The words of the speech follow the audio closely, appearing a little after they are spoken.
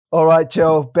All right,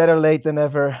 Joe, better late than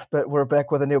ever, but we're back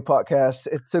with a new podcast.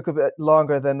 It took a bit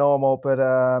longer than normal, but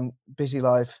busy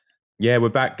life. Yeah, we're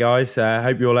back, guys.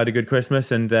 Hope you all had a good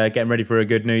Christmas and getting ready for a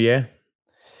good New Year.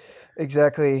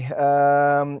 Exactly.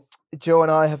 Joe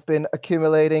and I have been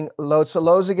accumulating loads of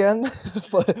lows again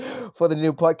for for the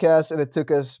new podcast, and it took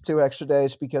us 2 extra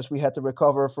days because we had to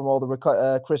recover from all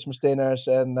the Christmas dinners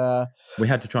We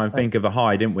had to try and and think of a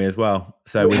high, didn't we, as well?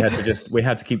 So we we had had to just we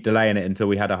had to keep delaying it until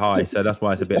we had a high. So that's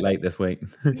why it's a bit late this week.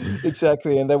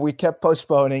 exactly, and then we kept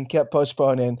postponing,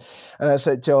 and I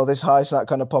said, Joe, this high's not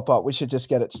going to pop up. We should just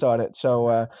get it started.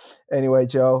 So anyway,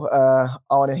 Joe,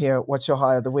 I want to hear what's your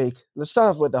high of the week. Let's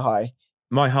start off with the high.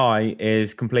 My high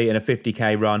is completing a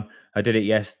 50k run. I did it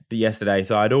yesterday.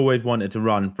 So I'd always wanted to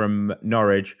run from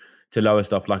Norwich to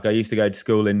Lowestoft. Like I used to go to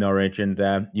school in Norwich and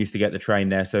used to get the train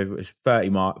there. So it was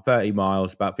 30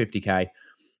 miles, about 50k.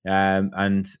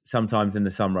 And sometimes in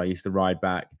the summer, I used to ride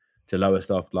back to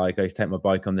Lowestoft. Like I used to take my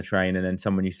bike on the train, and then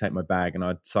someone used to take my bag, and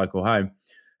I'd cycle home.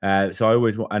 So I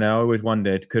always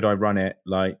wondered, could I run it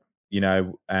like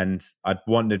and I'd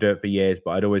wanted to do it for years,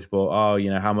 but I'd always thought,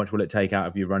 how much will it take out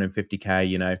of you running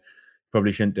 50k?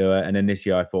 Probably shouldn't do it. And then this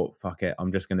year I thought, fuck it,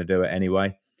 I'm just going to do it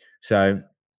anyway. So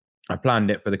I planned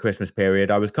it for the Christmas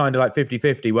period. I was kind of like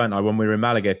 50-50, weren't I, when we were in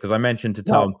Malaga? Because I mentioned to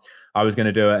Tom I was going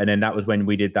to do it. And then that was when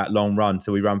we did that long run.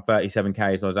 So we ran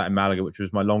 37K. So I was out in Malaga, which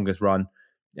was my longest run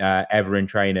ever in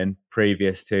training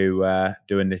previous to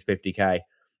doing this 50K.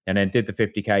 And then did the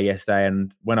 50K yesterday.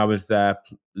 And when I was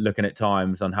looking at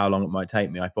times on how long it might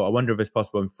take me, I thought, I wonder if it's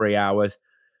possible in 3 hours.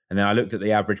 And then I looked at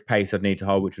the average pace I'd need to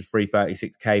hold, which was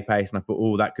 3:36K pace. And I thought,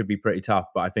 oh, that could be pretty tough.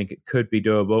 But I think it could be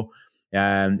doable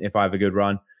if I have a good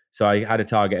run. So I had a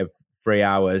target of 3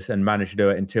 hours and managed to do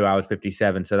it in 2 hours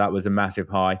 57. So that was a massive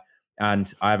high.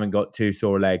 And I haven't got 2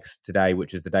 sore legs today,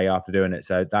 which is the day after doing it.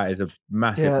 So that is a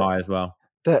massive high as well.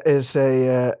 That is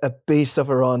a beast of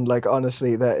a run. Like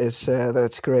honestly,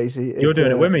 that's crazy. You're doing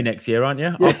it with me next year, aren't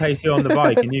you? Yeah. I'll pace you on the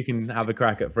bike, and you can have a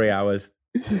crack at 3 hours.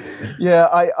 Yeah,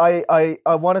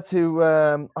 I wanted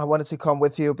to come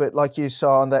with you, but like you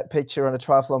saw on that picture on the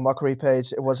Triathlon Mockery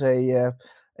page, it was a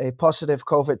positive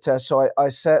COVID test, so I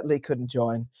sadly couldn't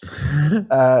join.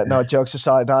 No, jokes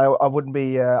aside, no, I wouldn't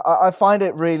be. I find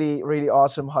it really, really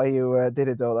awesome how you did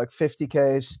it though. Like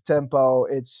 50Ks tempo,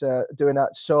 it's doing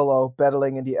that solo,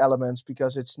 battling in the elements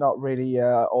because it's not really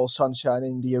all sunshine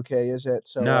in the UK, is it?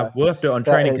 So no, we'll have to do it on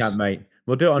training camp, mate.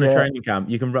 We'll do it on a training camp.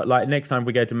 You can like next time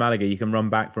we go to Malaga, you can run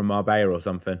back from Marbella or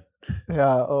something.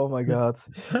 Yeah. Oh my God.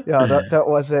 Yeah. That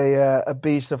was a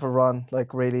beast of a run.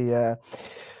 Like really.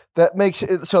 That makes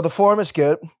it so the form is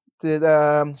good.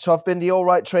 So I've been the all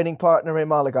right training partner in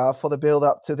Malaga for the build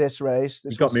up to this race.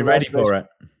 You got me ready for it.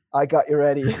 I got you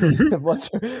ready.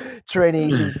 Train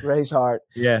easy, race hard.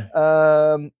 Yeah.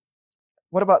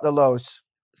 What about the lows?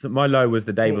 So my low was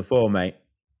the day before, mate.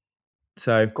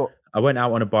 So I went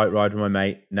out on a bike ride with my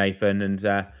mate Nathan, and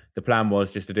the plan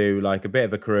was just to do like a bit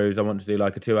of a cruise. I wanted to do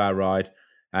like a 2-hour ride,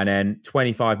 and then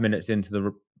 25 minutes into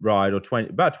the ride, or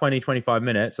 25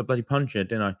 minutes, I bloody punctured it,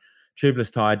 didn't I?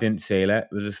 Tubeless tire, didn't seal it.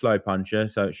 It was a slow puncher,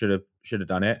 so it should have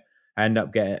done it. I ended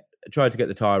up tried to get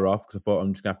the tire off because I thought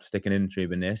I'm just gonna have to stick an inner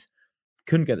tube in this.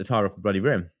 Couldn't get the tire off the bloody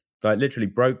rim. Like literally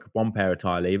broke one pair of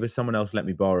tire levers. Someone else let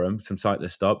me borrow them. Some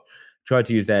cyclists stopped. Tried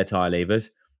to use their tire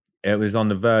levers. It was on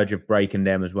the verge of breaking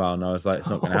them as well, and I was like, it's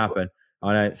not going to happen.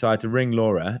 I know. So I had to ring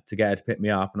Laura to get her to pick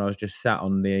me up, and I was just sat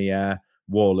on the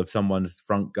wall of someone's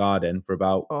front garden for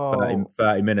about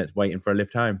 30 minutes waiting for a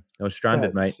lift home. I was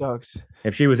stranded, mate. Sucks.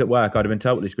 If she was at work, I'd have been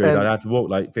totally screwed. I'd had to walk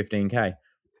like 15K.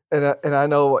 And I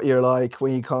know what you're like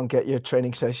when you can't get your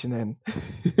training session in.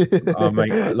 Oh,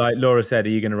 mate, like Laura said, are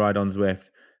you going to ride on Zwift?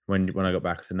 When I got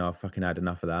back, I said, no, I fucking had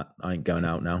enough of that. I ain't going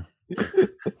out now.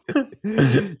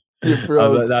 I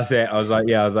was like, that's it. I was like,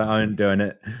 I ain't doing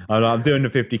it. I'm doing the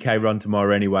 50K run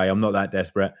tomorrow anyway. I'm not that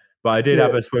desperate. But I did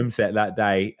have a swim set that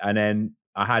day, and then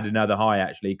I had another high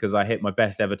actually because I hit my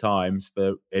best ever times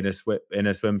in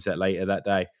a swim set later that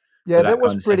day. Yeah, that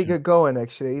was pretty good going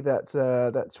actually.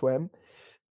 That swim.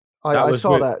 I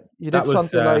saw that. You did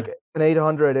something like an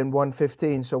 800 and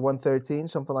 115, so 113,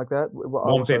 something like that.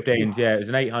 115s, yeah. It was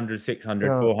an 800,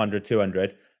 600, 400,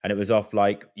 200, and it was off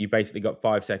like you basically got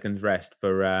 5 seconds rest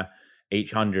for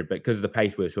each 100. But because of the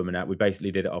pace we were swimming at, we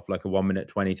basically did it off like a 1:20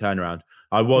 turnaround.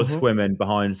 I was swimming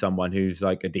behind someone who's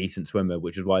like a decent swimmer,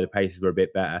 which is why the paces were a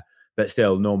bit better. But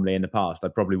still, normally in the past, I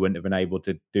probably wouldn't have been able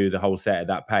to do the whole set at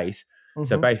that pace.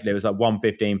 So basically, it was like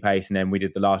 1:15 pace, and then we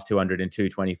did the last 200 in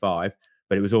 2:25.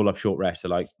 But it was all off short rest. So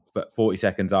like 40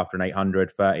 seconds after an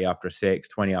 800, 30 after a 6,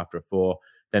 20 after a 4,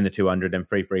 then the 200, then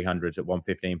 3 300s at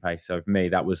 1:15 pace. So for me,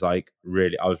 that was like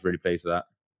I was really pleased with that.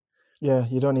 Yeah,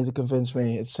 you don't need to convince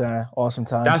me. It's awesome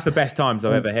times. That's the best times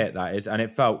I've ever hit. That is, and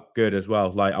it felt good as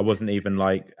well. Like I wasn't even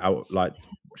like out like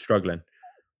struggling.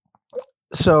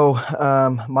 So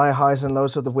my highs and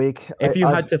lows of the week. If you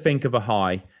had to think of a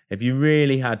high, if you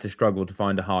really had to struggle to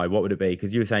find a high, what would it be?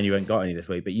 Because you were saying you ain't got any this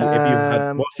week, but if you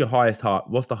had, what's your highest high?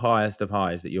 What's the highest of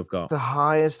highs that you've got? The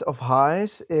highest of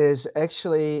highs is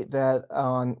actually that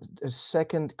on the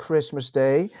second Christmas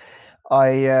Day,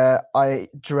 I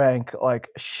drank like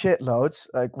shitloads,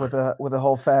 like with the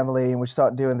whole family, and we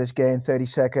started doing this game 30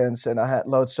 seconds, and I had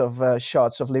loads of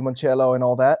shots of limoncello and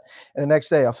all that. And the next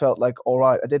day, I felt like all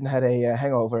right. I didn't have a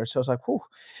hangover, so I was like, "Whew,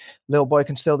 little boy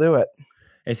can still do it."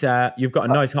 It's you've got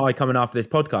a nice high coming after this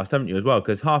podcast, haven't you, as well?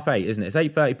 Because 8:30, isn't it? It's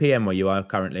 8:30 p.m. where you are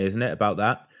currently, isn't it? About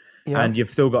that. Yeah. And you've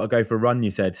still got to go for a run.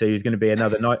 You said so. He's going to be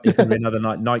another night. It's going to be another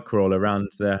night crawl around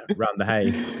the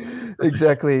hay.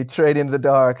 Exactly. Trade in the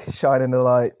dark, shine in the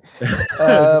light.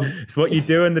 It's what you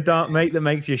do in the dark, mate, that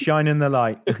makes you shine in the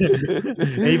light.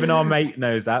 Even our mate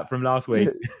knows that from last week.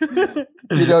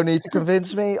 You don't need to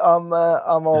convince me. I'm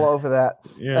all over that.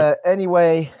 Yeah.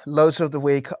 Anyway, lows of the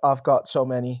week. I've got so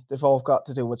many. They've all got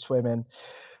to do with swimming.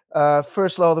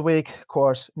 First low of the week, of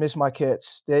course, miss my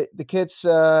kids. The kids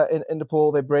in the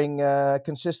pool, they bring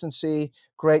consistency,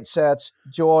 great sets,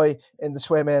 joy in the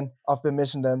swimming. I've been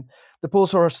missing them. The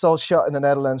pools are still shut in the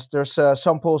Netherlands. There's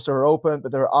some pools that are open,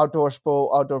 but there are outdoor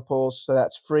pools, so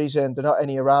that's freezing. There are not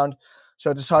any around. So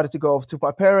I decided to go over to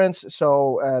my parents.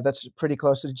 So that's pretty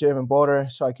close to the German border,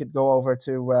 so I could go over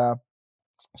to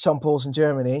some pools in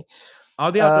Germany.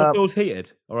 Are the outdoor pools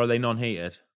heated, or are they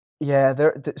non-heated? Yeah,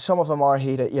 some of them are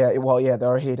heated. Yeah, well, yeah, they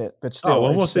are heated, but still. Oh,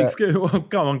 well, what's the excuse? Well,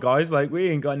 come on, guys! Like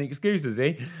we ain't got any excuses,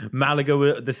 eh?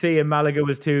 The sea in Malaga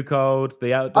was too cold.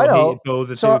 The outdoor heated pools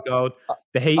are too cold.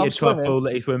 The heated club pool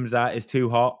that he swims at is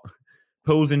too hot.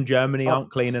 Pools in Germany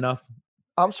aren't clean enough.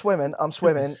 I'm swimming.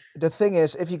 The thing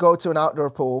is, if you go to an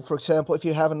outdoor pool, for example, if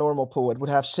you have a normal pool, it would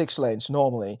have 6 lanes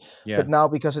normally. Yeah. But now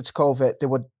because it's COVID, they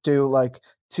would do like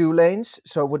 2 lanes.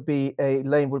 So it would be a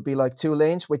lane would be like 2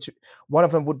 lanes, which one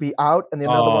of them would be out and the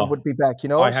other one would be back. You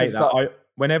know, I hate that.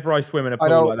 Whenever I swim in a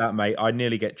pool like that, mate, I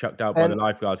nearly get chucked out by the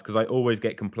lifeguards because I always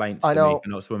get complaints to me for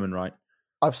not swimming right.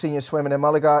 I've seen you swimming in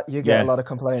Malaga. You get a lot of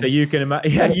complaints. So you can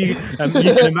imagine. you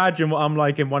can imagine what I'm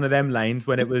like in one of them lanes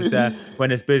when it was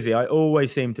when it's busy. I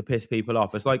always seem to piss people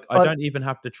off. It's like I don't even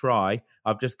have to try.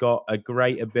 I've just got a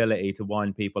great ability to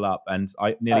wind people up, and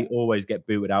I nearly always get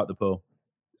booted out the pool.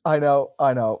 I know.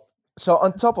 So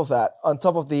on top of that, on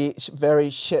top of the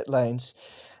very shit lanes,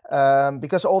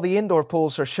 because all the indoor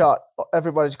pools are shut,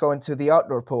 everybody's going to the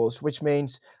outdoor pools, which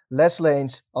means less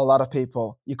lanes, a lot of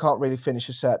people. You can't really finish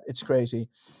a set. It's crazy.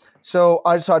 So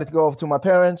I decided to go over to my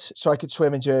parents so I could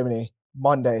swim in Germany.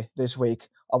 Monday this week,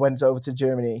 I went over to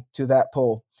Germany to that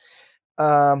pool.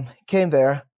 Came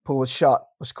there, pool was shut,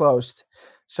 was closed.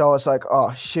 So I was like,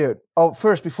 oh, shoot. Oh,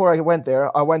 first, before I went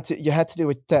there, you had to do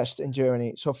a test in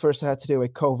Germany. So first I had to do a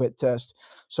COVID test.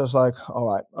 So I was like, all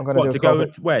right, I'm going to do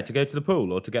COVID. Where? To go to the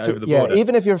pool or to get over the border? Yeah,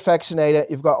 even if you're vaccinated,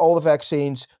 you've got all the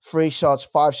vaccines, 3 shots,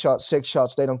 5 shots, 6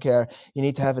 shots, they don't care. You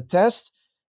need to have a test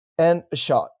and a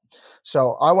shot.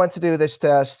 So I went to do this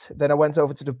test. Then I went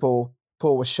over to the pool.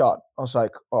 Pool was shut. I was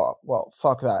like, oh, well,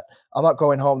 fuck that. I'm not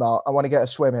going home now. I want to get a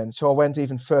swim in. So I went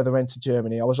even further into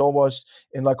Germany. I was almost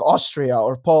in like Austria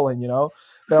or Poland, you know.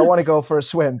 But I want to go for a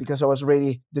swim because I was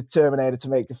really determined to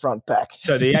make the front back.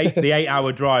 So the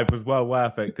 8-hour drive was well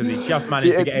worth it because he just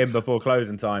managed to get in before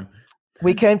closing time.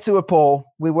 We came to a pool.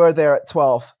 We were there at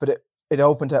 12, but it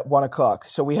opened at 1 o'clock.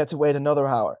 So we had to wait another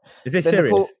hour. Is this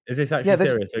serious? Is this actually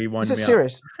serious? Or are you winding me up?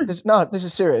 This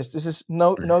is serious. This is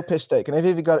no piss take. And I've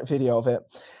even got a video of it.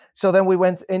 So then we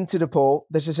went into the pool.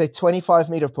 This is a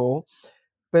 25-meter pool.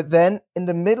 But then in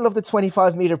the middle of the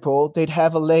 25-meter pool, they'd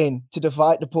have a lane to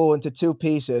divide the pool into 2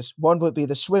 pieces. One would be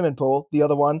the swimming pool, the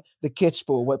other one, the kids'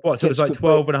 pool. So it was like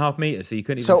 12.5 meters, so you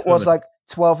couldn't even swim. So it was like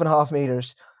 12.5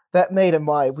 meters. That made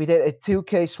it we did a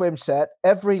 2K swim set.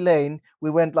 Every lane, we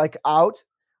went like out,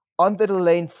 under the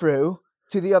lane through,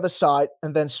 to the other side,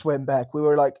 and then swim back. We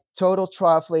were like total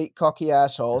triathlete, cocky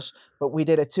assholes, but we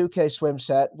did a 2K swim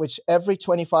set, which every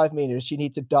 25 meters, you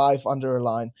need to dive under a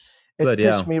line. It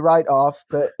pissed me right off,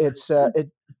 but it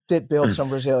did build some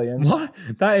resilience. What?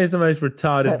 That is the most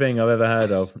retarded thing I've ever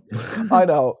heard of. I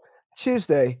know.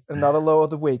 Tuesday, another low of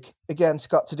the week. Again, it's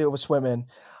got to do with swimming.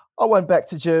 I went back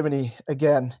to Germany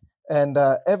again, and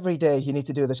every day you need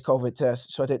to do this COVID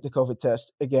test. So I did the COVID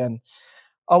test again.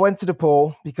 I went to the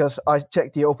pool because I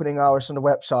checked the opening hours on the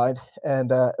website,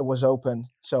 and it was open.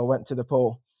 So I went to the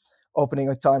pool.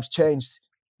 Opening times changed.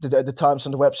 the times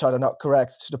on the website are not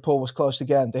correct. So the pool was closed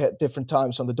again. They had different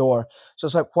times on the door. So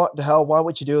it's like, what the hell? Why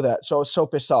would you do that? So I was so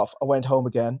pissed off. I went home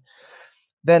again.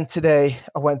 Then today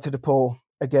I went to the pool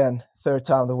again, third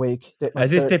time of the week.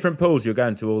 Is this different pools you're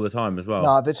going to all the time as well?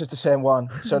 No, this is the same one.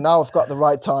 So now I've got the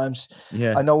right times.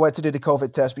 Yeah. I know where to do the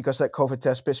COVID test, because that COVID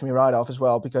test pissed me right off as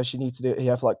well, because you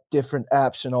have like different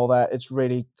apps and all that. It's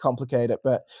really complicated.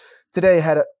 But today I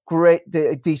had a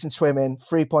decent swim in,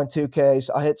 3.2 Ks.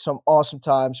 I hit some awesome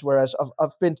times, whereas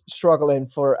I've been struggling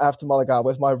after Malaga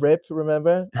with my rib,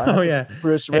 remember? Oh, yeah.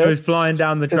 Bruce rib. It was flying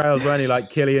down the trails, weren't he? Like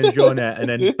Killian Jornet, and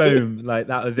then boom, like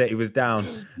that was it. He was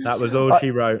down. That was all she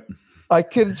wrote. I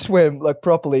couldn't swim like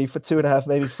properly for 2.5,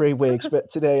 maybe 3 weeks, but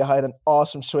today I had an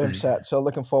awesome swim set. So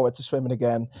looking forward to swimming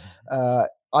again.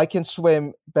 I can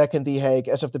swim back in The Hague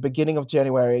as of the beginning of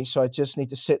January. So I just need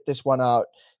to sit this one out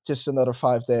just another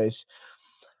 5 days.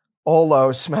 All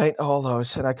those, mate, all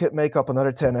those. And I could make up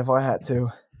another 10 if I had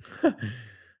to.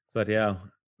 But yeah,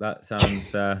 that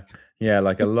sounds,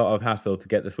 like a lot of hassle to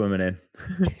get the swimming in.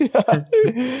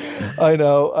 I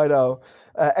know.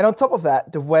 And on top of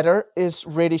that, the weather is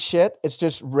really shit. It's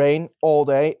just rain all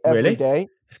day, every day.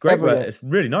 It's great weather. It's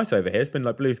really nice over here. It's been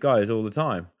like blue skies all the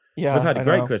time. Yeah, we've had a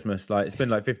great Christmas. Like it's been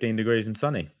like 15 degrees and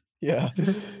sunny. Yeah.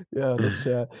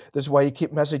 That's why you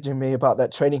keep messaging me about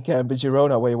that training camp in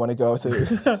Girona where you want to go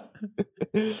to.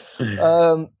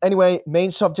 Anyway,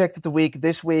 main subject of the week.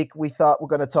 This week we thought we're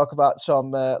going to talk about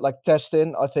some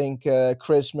testing. I think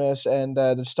Christmas and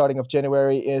the starting of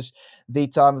January is the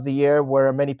time of the year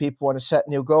where many people want to set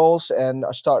new goals and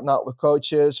are starting out with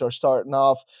coaches or starting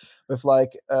off with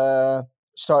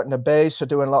starting a base or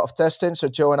doing a lot of testing. So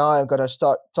Joe and I are going to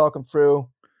start talking through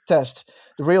test.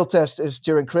 The real test is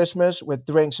during Christmas with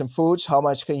drinks and foods. How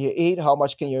much can you eat? How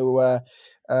much can you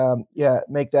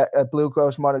make that a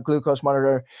glucose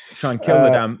monitor? Try and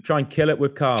kill it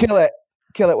with carbs.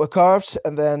 Kill it with carbs.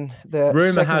 And then the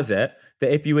rumor has it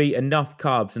that if you eat enough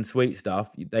carbs and sweet stuff,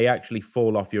 they actually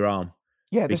fall off your arm.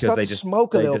 Yeah, they start to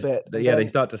smoke a little bit. They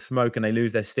start to smoke and they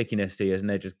lose their stickiness to you and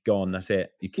they're just gone. That's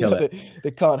it. You kill it.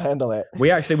 They can't handle it.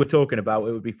 We actually were talking about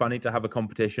it would be funny to have a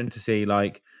competition to see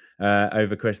like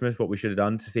over Christmas what we should have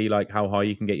done to see like how high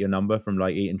you can get your number from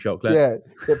like eating chocolate. Yeah,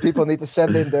 that people need to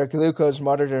send in their glucose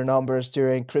monitor numbers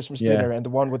during Christmas dinner, and the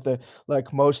one with the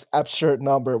like most absurd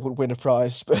number would win a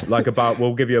prize. Like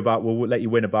we'll let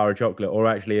you win a bar of chocolate, or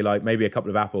actually like maybe a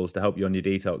couple of apples to help you on your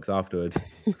detox afterwards.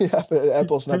 Yeah, but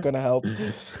apple's not going to help.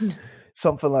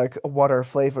 Something like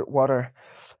flavored water.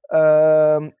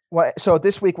 So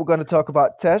this week we're going to talk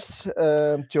about tests.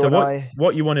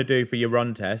 What you want to do for your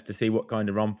run test to see what kind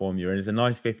of run form you're in is a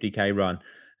nice 50k run,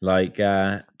 like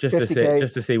just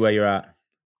to see where you're at.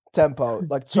 Tempo,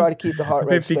 like try to keep the heart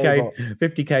rate stable.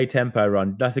 50k tempo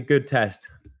run. That's a good test.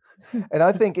 And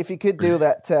I think if you could do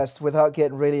that test without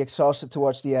getting really exhausted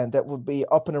towards the end, that would be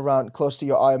up and around close to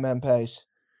your Ironman pace.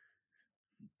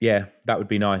 Yeah, that would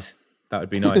be nice. Now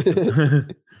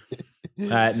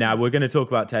we're going to talk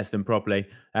about testing properly.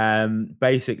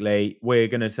 Basically, we're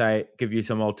going to give you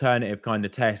some alternative kind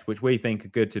of tests which we think are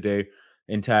good to do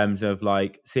in terms of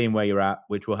like seeing where you're at,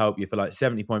 which will help you for like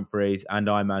 70.3s and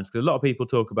Ironmans. Because a lot of people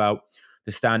talk about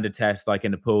the standard test, like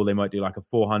in the pool, they might do like a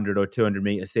 400 or 200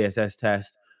 meter CSS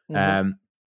test. Mm-hmm.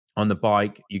 On the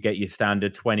bike, you get your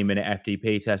standard 20-minute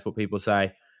FTP test, what people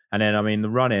say. And then, I mean, the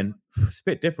running, it's a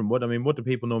bit different. What do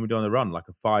people normally do on the run? Like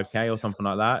a 5K or something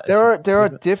like that? There are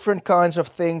different kinds of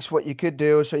things what you could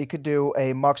do. So you could do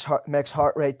a max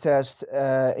heart rate test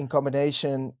in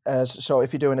combination. So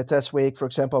if you're doing a test week, for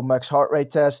example, max heart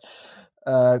rate test,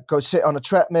 go sit on a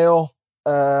treadmill,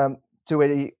 do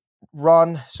a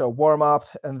run, so warm up,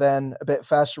 and then a bit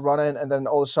faster running, and then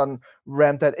all of a sudden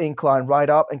ramp that incline right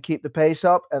up and keep the pace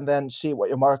up, and then see what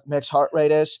your max heart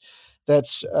rate is.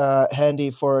 That's handy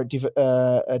for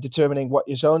determining what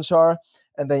your zones are.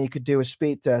 And then you could do a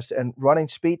speed test. And running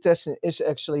speed testing is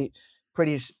actually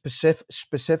pretty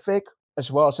specific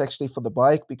as well as actually for the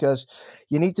bike, because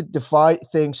you need to divide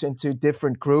things into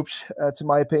different groups, to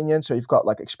my opinion. So you've got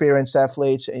like experienced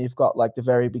athletes and you've got like the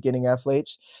very beginning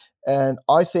athletes. And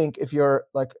I think if you're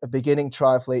like a beginning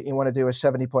triathlete, you want to do a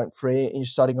 70.3 and you're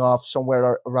starting off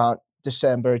somewhere around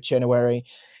December, January,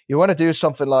 you want to do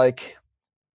something like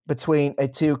between a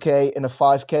 2K and a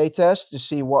 5K test to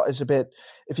see what is a bit.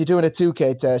 If you're doing a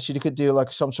 2K test, you could do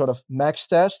like some sort of max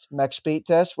speed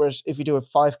test. Whereas if you do a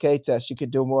 5K test, you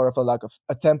could do more of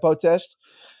a tempo test.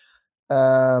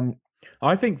 I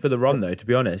think for the run though, to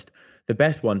be honest, the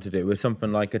best one to do is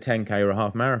something like a 10K or a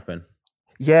half marathon.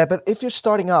 Yeah, but if you're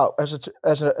starting out as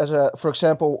a, for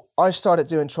example, I started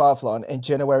doing triathlon in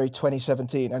January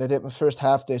 2017, and I did my first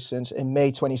half distance in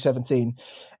May 2017.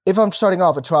 if I'm starting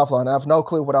off a triathlon and I have no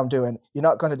clue what I'm doing, you're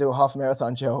not going to do a half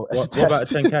marathon, Joe. What about a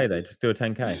 10K though? Just do a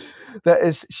 10K. That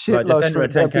is Like just shitloads enter for a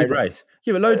 10K people. race.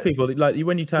 Yeah, but loads of people like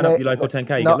when you turn up your local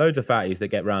 10K, you get loads of fatties that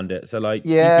get round it. So like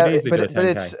you could easily do a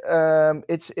 10K.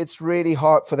 It's really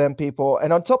hard for them people.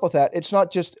 And on top of that, it's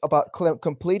not just about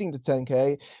completing the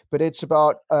 10K, but it's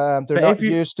about they're not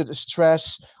used to the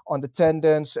stress on the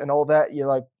tendons and all that. You're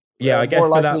like I guess more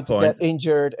for likely that to get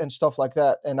injured and stuff like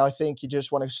that. And I think you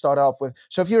just want to start off with.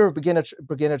 So if you're a beginner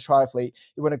triathlete,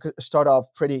 you want to start off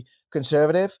pretty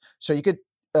conservative. So you could.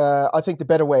 I think the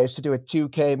better way is to do a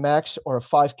 2K max or a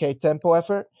 5K tempo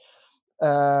effort.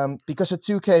 Because a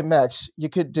 2K max, you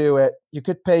could do it, you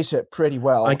could pace it pretty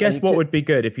well. I guess what would be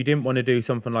good if you didn't want to do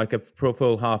something like a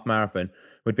full half marathon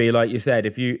would be, like you said,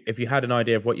 if you had an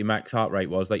idea of what your max heart rate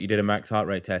was, like you did a max heart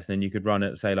rate test, and then you could run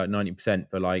it, say, like 90%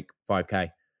 for like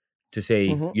 5K to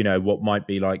see, what might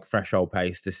be like threshold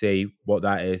pace, to see what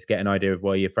that is, get an idea of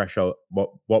where your threshold,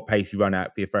 what pace you run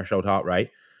at for your threshold heart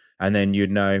rate. And then you'd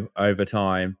know over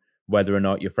time whether or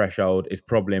not your threshold is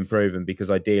probably improving, because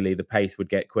ideally the pace would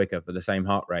get quicker for the same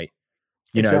heart rate.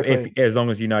 If as long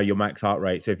as you know your max heart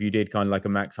rate. So if you did kind of like a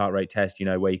max heart rate test,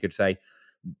 where you could say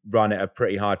run at a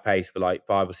pretty hard pace for like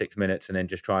 5 or 6 minutes and then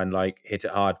just try and like hit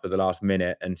it hard for the last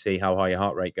minute and see how high your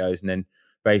heart rate goes, and then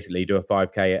basically do a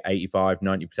 5K at 85,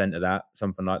 90% of that,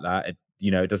 something like that. It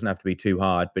doesn't have to be too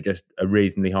hard, but just a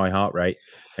reasonably high heart rate,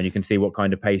 and you can see what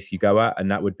kind of pace you go at,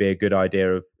 and that would be a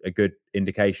good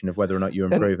indication of whether or not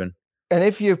you're improving. And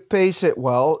if you pace it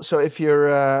well, so if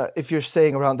you're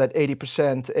staying around that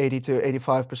 80%, 80 to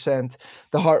 85%,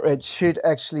 the heart rate should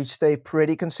actually stay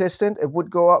pretty consistent. It would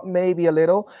go up maybe a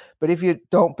little, but if you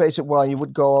don't pace it well, you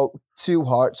would go too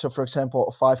hard. So for example,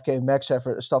 a 5K max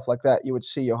effort or stuff like that, you would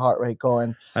see your heart rate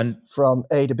going from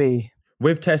A to B.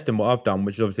 With testing, what I've done,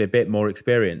 which is obviously a bit more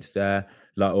experienced, not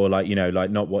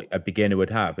what a beginner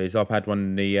would have, is I've had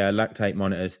one of the lactate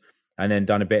monitors and then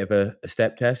done a bit of a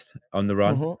step test on the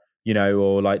run,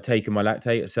 or like taking my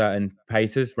lactate at certain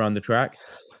paces around the track.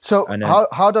 So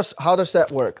how does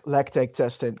that work, lactate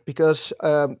testing? Because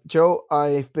Joe,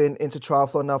 I've been into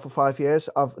triathlon now for 5 years.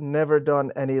 I've never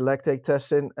done any lactate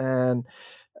testing, and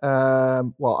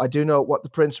I do know what the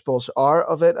principles are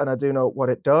of it, and I do know what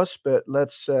it does, but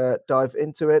let's dive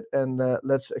into it and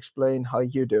let's explain how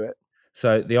you do it.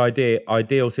 So the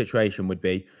ideal situation would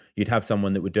be you'd have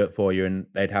someone that would do it for you, and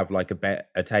they'd have like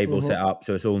a table set up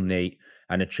so it's all neat,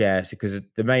 and a chair. Because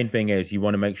the main thing is you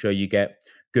want to make sure you get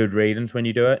good readings when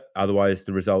you do it. Otherwise,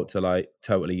 the results are like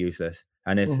totally useless.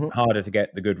 And it's harder to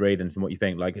get the good readings than what you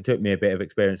think. Like, it took me a bit of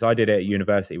experience. I did it at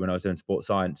university when I was doing sports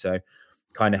science, so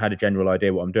kind of had a general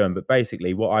idea what I'm doing. But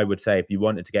basically, what I would say, if you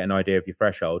wanted to get an idea of your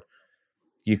threshold,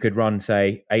 you could run,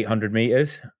 say, 800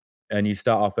 meters, and you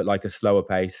start off at like a slower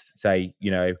pace. Say,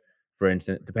 for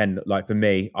instance, like for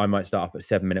me, I might start off at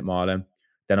 7-minute mile,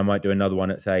 then I might do another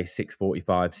one at, say, 6:45,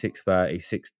 6:30,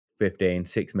 6:15,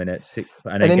 6 minutes.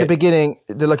 And in the beginning,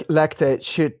 the lactate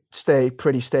should stay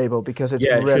pretty stable because it's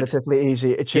relatively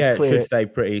easy. It should stay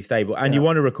pretty stable. And you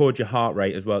want to record your heart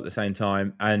rate as well at the same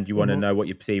time, and you want to know what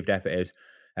your perceived effort is.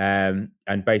 And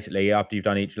basically, after you've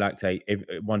done each lactate,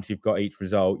 once you've got each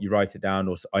result, you write it down,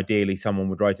 or ideally someone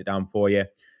would write it down for you,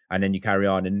 and then you carry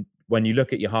on. And when you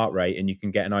look at your heart rate and you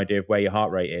can get an idea of where your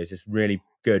heart rate is, it's really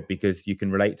good because you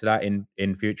can relate to that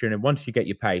in future. And then once you get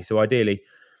your pace, so ideally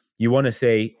you want to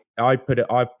see, I've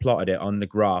plotted it on the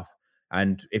graph,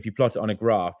 and if you plot it on a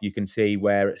graph, you can see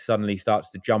where it suddenly starts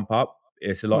to jump up.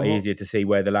 It's a lot easier to see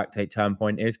where the lactate turn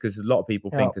point is, because a lot of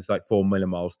people think it's like 4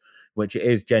 millimoles, which it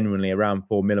is genuinely around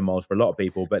 4 millimoles for a lot of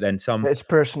people. But then it's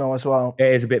personal as well.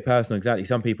 It is a bit personal, exactly.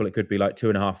 Some people it could be like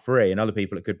 2.5, 3, and other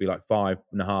people it could be like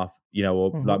 5.5.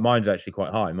 Or like mine's actually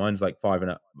quite high. Mine's like 5,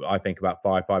 and I think about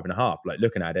 5.5. Like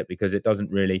looking at it, because it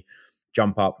doesn't really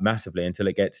jump up massively until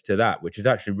it gets to that, which is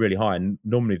actually really high, and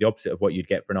normally the opposite of what you'd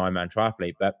get for an Ironman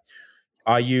triathlete. But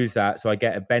I use that, so I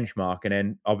get a benchmark, and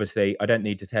then obviously I don't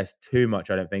need to test too much,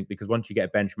 I don't think, because once you get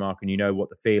a benchmark and you know what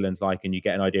the feeling's like and you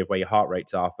get an idea of where your heart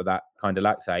rates are for that kind of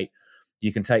lactate,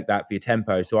 you can take that for your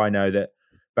tempo. So I know that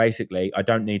basically I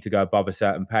don't need to go above a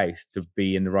certain pace to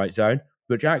be in the right zone,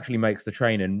 which actually makes the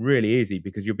training really easy,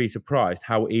 because you'll be surprised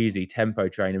how easy tempo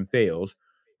training feels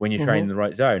when you're training in the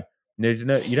right zone. You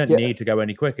don't need to go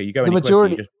any quicker. You go any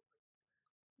quicker,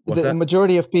 the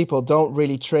majority of people don't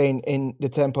really train in the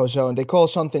tempo zone. They call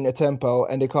something a tempo,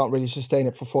 and they can't really sustain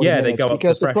it for 40 minutes they go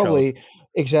because they're probably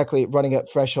running at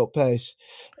threshold pace.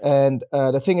 And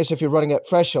the thing is, if you're running at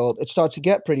threshold, it starts to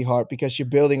get pretty hard because you're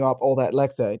building up all that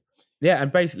lactate. Yeah,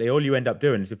 and basically all you end up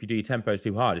doing is if you do your tempos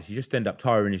too hard, is you just end up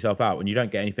tiring yourself out and you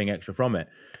don't get anything extra from it.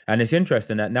 And it's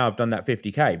interesting that now I've done that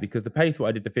 50k because the pace what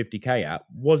I did the 50k at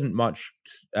wasn't much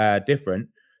different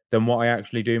than what I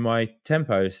actually do my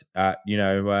tempos at.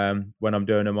 When I'm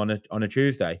doing them on a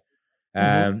Tuesday.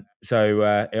 Hmm. So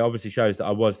it obviously shows that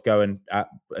I was going at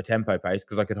a tempo pace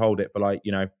because I could hold it for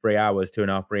 3 hours,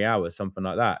 2.5, 3 hours, something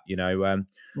like that.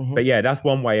 Hmm. But yeah, that's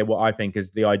one way of what I think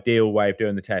is the ideal way of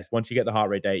doing the test. Once you get the heart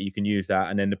rate data, you can use that,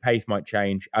 and then the pace might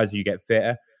change as you get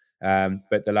fitter.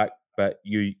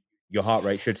 Your heart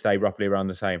rate should stay roughly around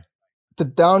the same. The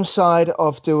downside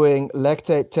of doing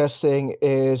lactate testing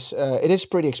is it is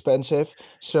pretty expensive.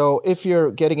 So if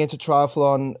you're getting into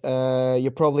triathlon,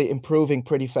 you're probably improving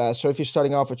pretty fast. So if you're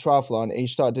starting off a triathlon and you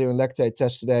start doing lactate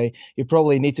tests today, you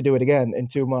probably need to do it again in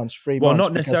 2 months, 3 Well, months.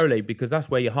 not necessarily, because that's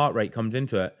where your heart rate comes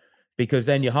into it. Because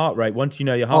then your heart rate, once you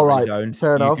know your All heart rate right, zones,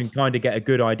 fair you enough. can kind of get a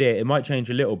good idea. It might change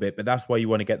a little bit, but that's why you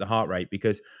want to get the heart rate,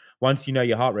 because once you know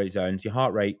your heart rate zones, your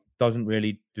heart rate doesn't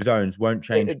really, the zones won't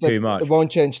change too It much.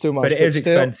 won't change too But much, it but is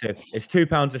still. expensive. It's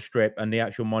 £2 a strip, and the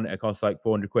actual monitor costs like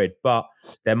 400 quid. But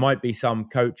there might be some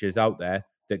coaches out there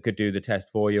that could do the test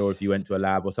for you, or if you went to a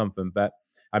lab or something. But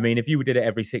I mean, if you did it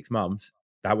every 6 months,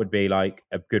 that would be like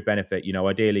a good benefit.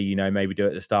 Ideally, maybe do it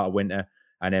at the start of winter,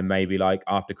 and then maybe like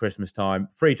after Christmas time,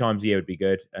 3 times a year would be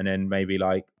good. And then maybe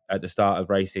like at the start of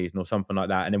race season or something like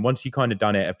that. And then once you kind of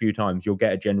done it a few times, you'll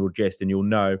get a general gist and you'll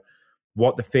know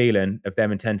what the feeling of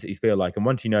them intensities feel like. And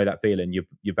once you know that feeling,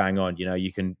 you bang on.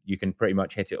 You can pretty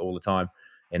much hit it all the time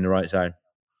in the right zone.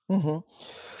 Hmm.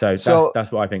 So that's So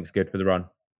that's what I think is good for the run.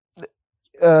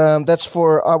 that's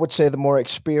for, I would say, the more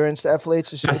experienced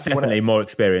athletes. That's If you want to, definitely more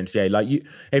experience. Yeah, like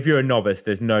if you're a novice,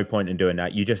 there's no point in doing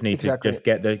that. You just need to exactly. just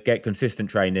get consistent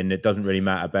training. It doesn't really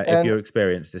matter. But if And you're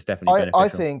experienced, it's definitely I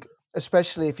beneficial. think,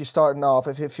 especially if you're starting off,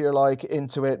 if you're like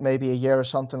into it maybe a year or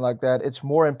something like that, it's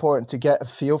more important to get a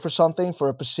feel for something, for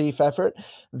a perceived effort,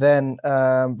 than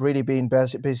really being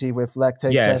busy with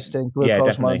lactate Yeah, testing, yeah,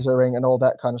 glucose definitely. monitoring, and all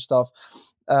that kind of stuff.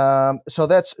 So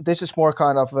this is more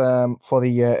kind of for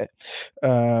the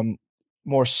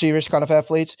more serious kind of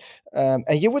athletes. And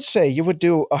you would say you would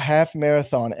do a half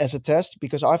marathon as a test,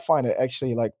 because I find it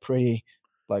actually like pretty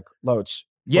like loads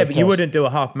for Yeah, a but you test. wouldn't do a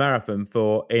half marathon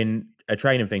for in a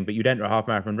training thing, but you'd enter a half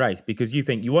marathon race because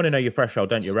you want to know your threshold,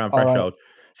 don't you, around All right. threshold.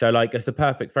 So like it's the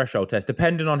perfect threshold test,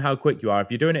 depending on how quick you are.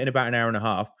 If you're doing it in about an hour and a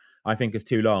half, I think it's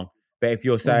too long. But if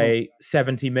you're Mhm. say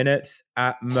 70 minutes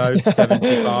at most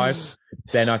 75,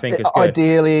 then I think it's good.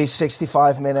 Ideally,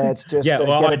 65 minutes, just Yeah,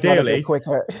 well, get it done a bit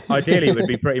quicker. ideally it would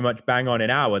be pretty much bang on an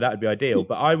hour. That would be ideal.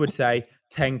 But I would say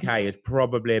 10k is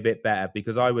probably a bit better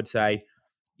because I would say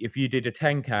if you did a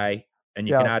 10k and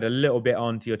you can Yeah. add a little bit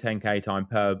on to your 10k time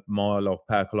per mile or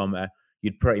per kilometer,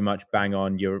 you'd pretty much bang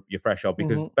on your threshold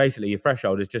because Hmm. basically your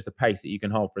threshold is just a pace that you can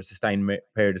hold for a sustained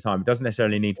period of time. It doesn't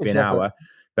necessarily need to be an Exactly. hour,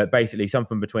 but basically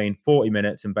something between 40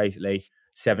 minutes and basically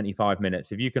 75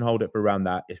 minutes. If you can hold it for around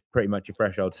that, it's pretty much your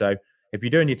threshold. So if you're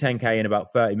doing your 10k in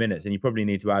about 30 minutes, then you probably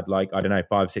need to add like, I don't know,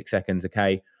 5, 6 seconds a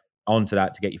k onto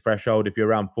that to get your threshold. If you're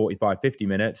around 45, 50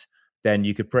 minutes, then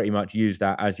you could pretty much use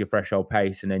that as your threshold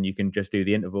pace. And then you can just do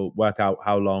the interval, work out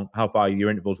how far your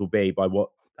intervals will be by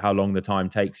how long the time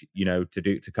takes,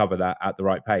 to cover that at the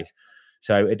right pace.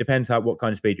 So it depends what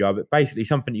kind of speed you are, but basically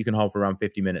something you can hold for around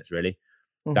 50 minutes, really.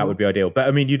 That Hmm. would be ideal. But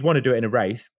I mean, you'd want to do it in a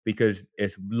race because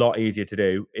it's a lot easier to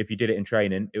do. If you did it in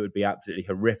training, it would be absolutely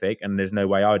horrific. And there's no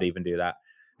way I'd even do that.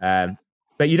 Um,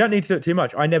 but you don't need to do it too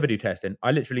much. I never do testing.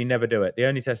 I literally never do it. The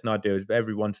only testing I do is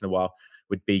every once in a while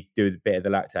would be do a bit of the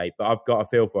lactate. But I've got a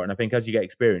feel for it. And I think as you get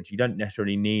experience, you don't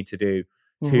necessarily need to do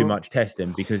too Hmm. much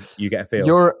testing because you get a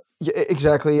feel.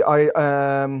 Exactly.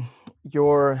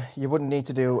 You wouldn't need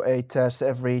to do a test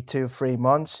every 2, 3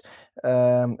 months,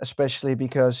 especially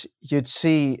because you'd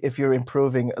see if you're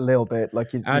improving a little bit,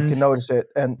 like you can And notice it.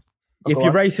 And if go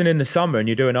you're on. racing in the summer and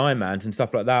you're doing Ironmans and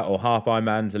stuff like that, or half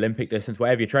Ironmans, Olympic distance,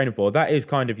 whatever you're training for, that is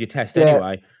kind of your test Yeah,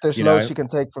 anyway. there's You loads know, you can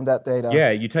take from that data.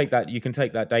 yeah, you can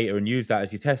take that data and use that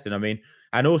as your testing. I mean,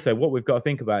 and also what we've got to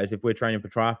think about is if we're training for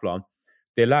triathlon,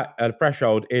 the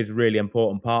threshold is a really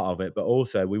important part of it, but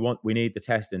also we need the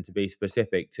testing to be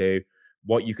specific to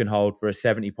what you can hold for a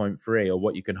 70.3 or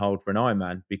what you can hold for an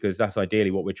Ironman, because that's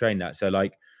ideally what we're trained at. So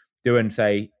like doing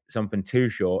say something too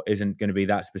short isn't going to be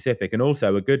that specific. And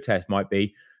also a good test might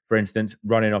be, for instance,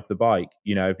 running off the bike.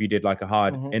 If you did like a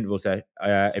hard Hmm. interval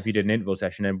if you did an interval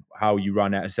session and how you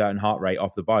run at a certain heart rate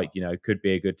off the bike, could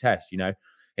be a good test.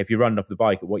 If you run off the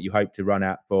bike at what you hope to run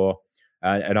at for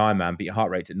an Ironman, but your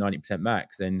heart rate's at 90%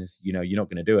 max, then you're not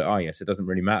going to do it, are you? So it doesn't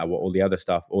really matter what all the other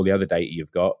stuff, all the other data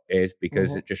you've got is,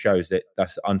 because Hmm. it just shows that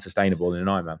that's unsustainable in an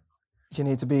Ironman. you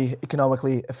need to be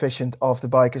economically efficient off the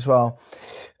bike as well.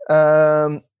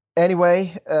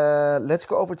 Anyway, let's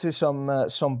go over to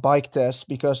some bike tests,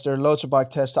 because there are loads of bike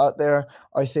tests out there.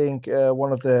 I think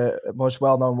one of the most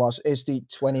well-known ones is the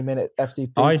 20-minute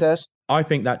FTP test. I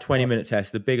think that 20-minute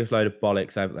test, the biggest load of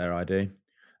bollocks out there.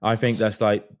 I think that's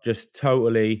like just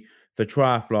totally for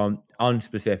triathlon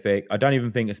unspecific. I don't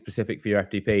even think it's specific for your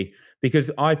FTP, because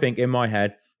I think in my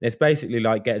head it's basically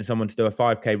like getting someone to do a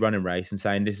 5K running race and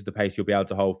saying this is the pace you'll be able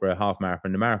to hold for a half marathon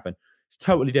and a marathon. It's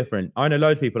totally different. I know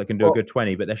loads of people that can do a good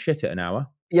 20, but they're shit at an hour.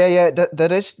 Yeah,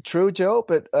 that is true, Joe.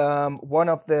 But one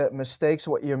of the mistakes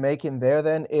what you're making there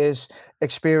then is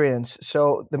experience.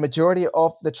 So the majority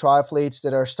of the triathletes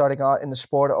that are starting out in the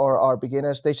sport or are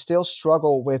beginners, they still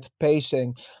struggle with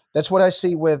pacing. That's what I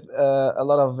see with a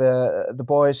lot of the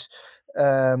boys.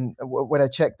 When I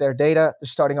check their data, they're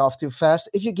starting off too fast.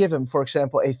 If you give them, for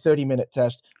example, a 30-minute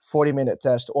test, 40-minute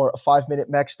test, or a 5-minute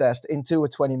max test into a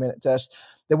 20-minute test,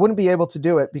 they wouldn't be able to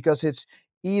do it, because it's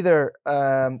either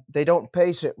they don't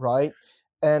pace it right,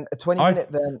 and a 20-minute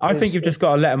then I think you've just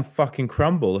got to let them fucking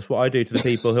crumble. That's what I do to the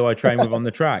people who I train with on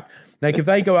the track. Like if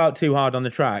they go out too hard on the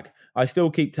track, I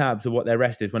still keep tabs of what their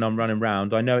rest is when I'm running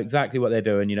around. I know exactly what they're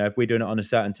doing. You know, if we're doing it on a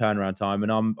certain turnaround time,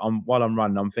 and I'm while I'm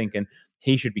running, I'm thinking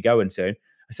he should be going soon.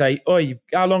 I say, "Oh,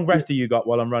 how long rest have you got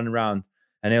while I'm running around?"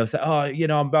 And he'll say, "Oh, you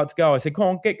know, I'm about to go." I say, "Come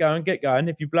on, get going, get going."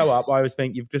 If you blow up, I always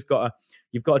think you've got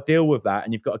to deal with that,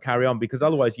 and you've got to carry on, because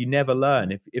otherwise you never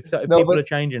learn. If people are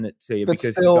changing it to you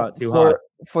because you got too hard.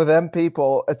 For them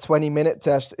people, a 20-minute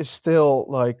test is still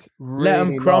like really let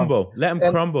them crumble. long. Let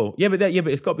them crumble. Yeah, but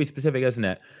it's got to be specific, isn't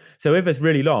it? So if it's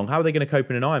really long, how are they going to cope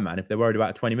in an Ironman if they're worried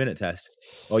about a 20-minute test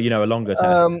or a longer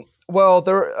test? Well,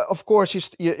 there of course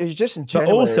you're just in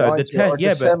January. But also the test,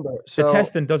 December, the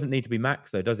testing doesn't need to be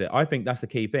max though, does it? I think that's the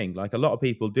key thing. Like a lot of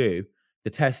people do the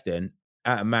testing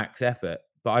at a max effort,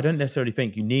 but I don't necessarily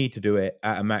think you need to do it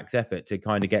at a max effort to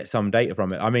kind of get some data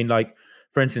from it. I mean, like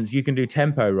for instance, you can do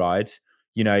tempo rides,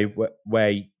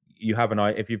 where you have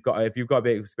if you've got a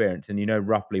bit of experience and you know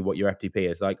roughly what your FTP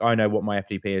is. Like I know what my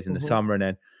FTP is in the summer, and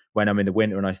then when I'm in the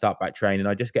winter and I start back training,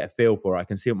 I just get a feel for it. I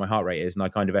can see what my heart rate is, and I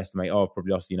kind of estimate, I've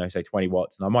probably lost, say 20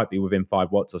 watts, and I might be within 5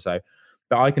 watts or so.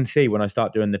 But I can see when I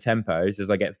start doing the tempos as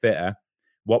I get fitter,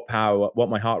 what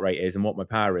my heart rate is, and what my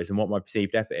power is, and what my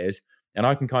perceived effort is, and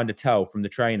I can kind of tell from the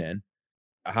training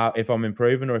how if I'm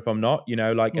improving or if I'm not.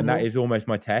 And that is almost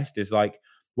my test. Is like,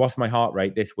 what's my heart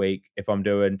rate this week if I'm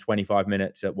doing 25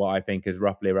 minutes at what I think is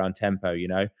roughly around tempo,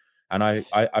 and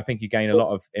I think you gain a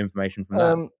lot of information from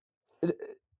that.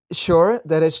 Sure,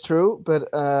 that is true, but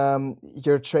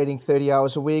you're training 30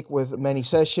 hours a week with many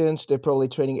sessions. They're probably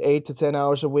training 8 to 10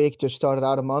 hours a week, just started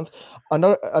out a month.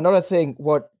 Another thing,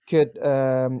 what could,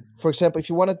 for example, if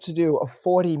you wanted to do a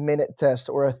 40-minute test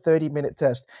or a 30-minute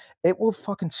test, it will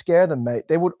fucking scare them, mate.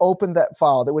 They would open that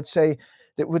file. They would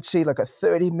see like a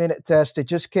 30-minute test. They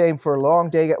just came for a long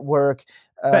day at work.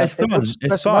 But it's fun.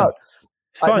 It's fun.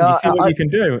 It's fun. You see what you can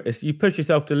do. You push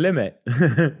yourself to the limit.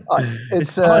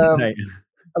 It's fun, mate.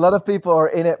 A lot of people are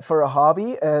in it for a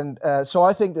hobby, and so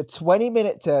I think the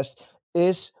 20-minute test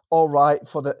is all right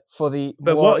for the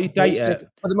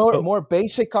more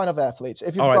basic kind of athletes.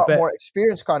 If you've got more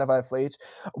experienced kind of athletes,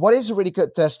 what is a really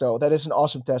good test though? That is an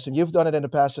awesome test, and you've done it in the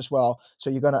past as well. So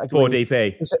you're gonna agree.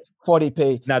 4DP.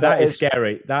 4DP. Now that is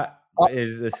scary. That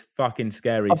is a fucking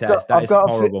scary test. That is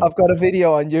horrible. I've got a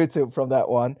video on YouTube from that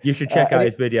one. You should check out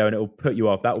his video, and it will put you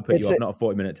off. That will put you off. Not a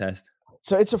 40-minute test.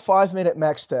 So it's a 5-minute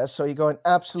max test. So you're going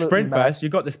absolutely sprint max. First. You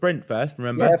got the sprint first,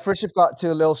 remember? Yeah, first you've got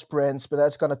 2 little sprints, but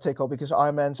that's going to tickle because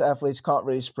Ironman's athletes can't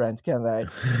really sprint, can they?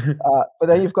 But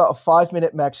then you've got a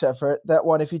 5-minute max effort. That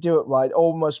one, if you do it right,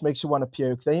 almost makes you want to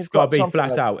puke. Then you've got to be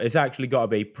flat out. It's actually got to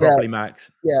be probably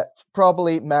max. Yeah,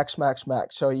 probably max.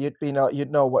 So you'd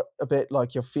know what a bit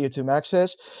like your VO2 max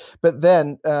is. But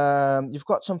then you've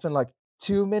got something like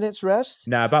 2 minutes rest?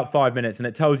 No, about 5 minutes, and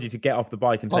it tells you to get off the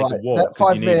bike and take a walk. That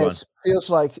 5 minutes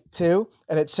feels like 2,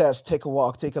 and it says take a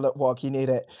walk, you need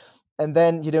it. And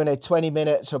then you're doing a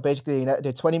 20-minute, so basically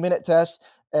the 20-minute test,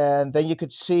 and then you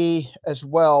could see as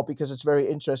well, because it's very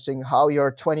interesting, how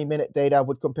your 20-minute data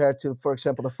would compare to, for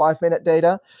example, the 5-minute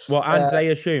data. Well, and they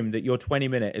assume that your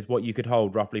 20-minute is what you could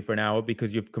hold roughly for an hour,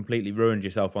 because you've completely ruined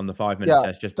yourself on the 5-minute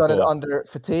test just before. Done it under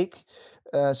fatigue.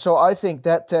 So I think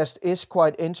that test is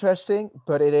quite interesting,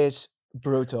 but it is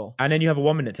brutal. And then you have a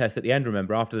 1-minute test at the end,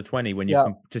 remember, after the 20, when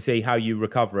you to see how you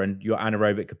recover and your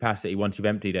anaerobic capacity once you've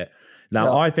emptied it.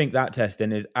 Now, I think that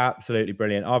testing is absolutely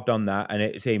brilliant. I've done that, and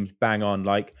it seems bang on.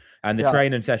 And the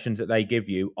training sessions that they give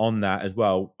you on that as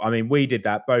well. I mean, we did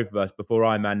that, both of us, before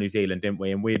Ironman New Zealand, didn't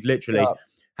we? And we had literally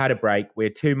had a break. We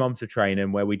had 2 months of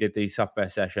training where we did these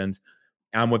SUFFest sessions.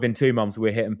 And within 2 months, we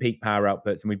were hitting peak power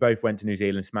outputs, and we both went to New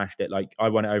Zealand, smashed it. Like I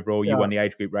won it overall, you won the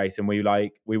age group race, and we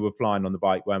were flying on the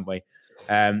bike, weren't we?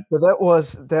 So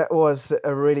that was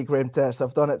a really grim test.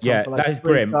 I've done it. Yeah, like that is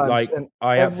 3 grim. times, Like and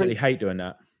I absolutely hate doing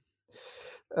that.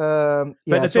 But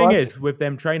the thing is, with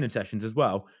them training sessions as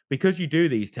well, because you do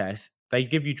these tests, they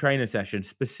give you training sessions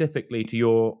specifically to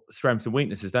your strengths and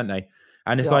weaknesses, don't they?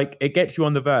 And it's like it gets you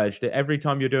on the verge that every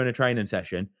time you're doing a training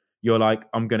session, you're like,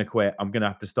 I'm going to quit. I'm going to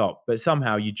have to stop. But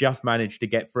somehow you just manage to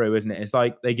get through, isn't it? It's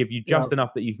like they give you just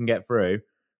enough that you can get through,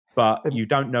 but you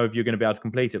don't know if you're going to be able to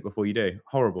complete it before you do.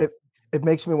 Horrible. It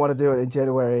makes me want to do it in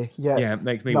January. Yeah, it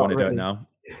makes me want to do it now.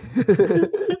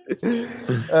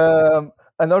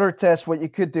 Another test, what you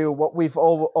could do, what we've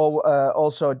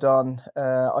also done,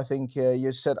 I think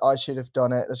you said I should have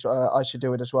done it, I should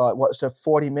do it as well. What's a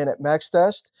 40-minute max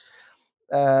test?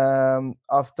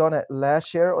 I've done it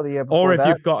last year or the year before. Or if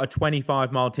you've got a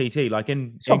 25-mile TT, like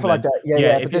in something England, like that.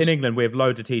 Yeah. If in England we have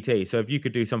loads of TT, so if you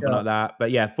could do something like that,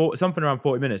 but something around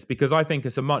 40 minutes, because I think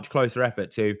it's a much closer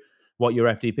effort to what your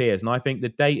FTP is, and I think the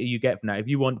data you get from that, if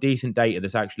you want decent data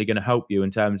that's actually going to help you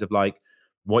in terms of like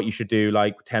what you should do,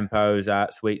 like tempos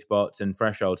at sweet spots and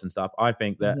thresholds and stuff, I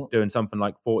think that doing something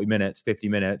like 40 minutes, 50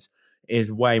 minutes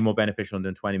is way more beneficial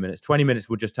than 20 minutes. 20 minutes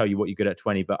will just tell you what you're good at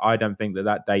 20, but I don't think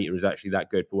that data is actually that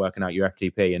good for working out your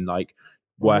FTP and like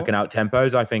working out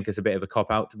tempos. I think it's a bit of a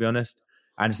cop out, to be honest,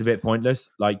 and it's a bit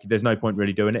pointless. Like there's no point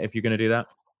really doing it if you're going to do that.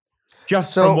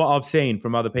 Just from what I've seen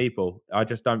from other people, I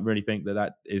just don't really think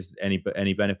that is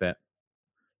any benefit.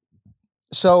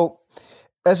 So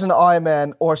as an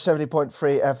Ironman or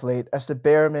 70.3 athlete, as the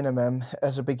bare minimum,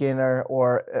 as a beginner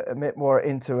or a bit more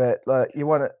into it, like you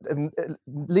want to,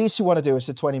 least you want to do is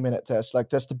the 20-minute test. Like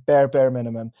that's the bare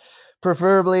minimum.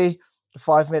 Preferably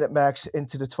 5-minute max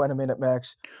into the 20-minute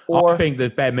max. I think the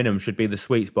bare minimum should be the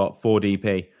sweet spot for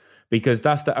DP, because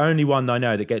that's the only one I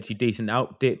know that gets you decent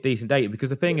data. Because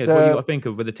the thing is, what you got to think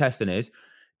of with the testing is,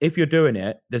 if you're doing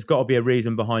it, there's got to be a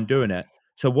reason behind doing it.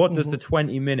 So what does the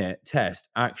 20-minute test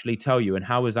actually tell you, and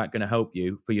how is that going to help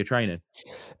you for your training?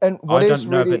 And I don't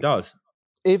know if it does.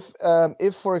 If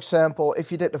for example,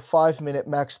 if you did the 5-minute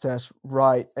max test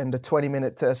right and the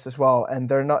 20-minute test as well, and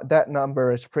they're not, that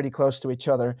number is pretty close to each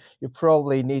other, you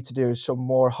probably need to do some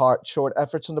more short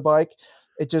efforts on the bike.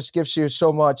 It just gives you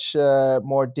so much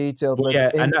more detailed.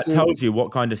 And that tells you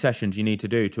what kind of sessions you need to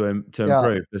do to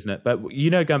improve, doesn't it? But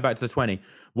going back to the 20,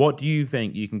 what do you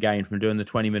think you can gain from doing the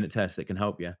 20-minute test that can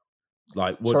help you?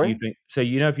 Like, what do you think? So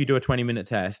if you do a 20-minute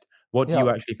test, what do you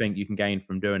actually think you can gain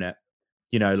from doing it?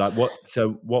 Like what?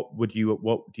 So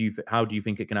how do you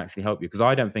think it can actually help you? Because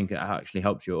I don't think it actually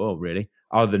helps you at all, really,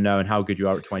 other than knowing how good you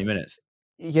are at 20 minutes.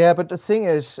 Yeah, but the thing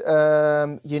is,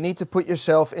 you need to put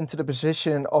yourself into the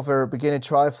position of a beginner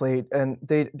triathlete, and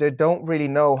they don't really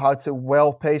know how to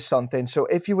well pace something. So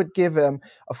if you would give them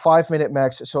a 5-minute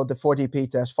max, so the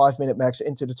 4DP test, 5-minute max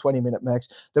into the 20-minute max,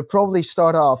 they'll probably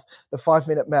start off the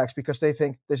 5-minute max because they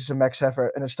think this is a max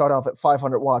effort, and they start off at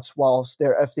 500 watts, whilst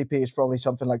their FTP is probably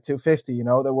something like 250. They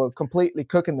will completely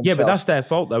cooking themselves. Yeah, but that's their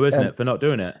fault, though, isn't it, for not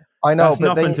doing it? I know, that's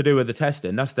nothing to do with the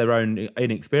testing. That's their own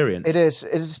inexperience. It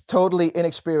is totally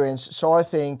inexperienced. So I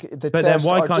think But then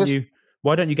why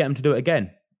don't you get them to do it again?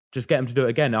 Just get them to do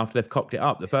it again after they've cocked it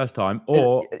up the first time,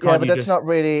 or that's not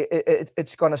really.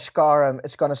 It's going to scar them.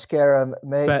 It's going to scare them,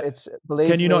 mate.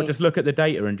 Can you not just look at the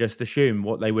data and just assume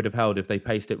what they would have held if they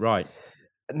paced it right?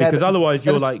 Because otherwise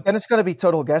you're like... Then it's going to be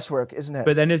total guesswork, isn't it?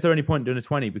 But then is there any point doing a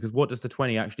 20? Because what does the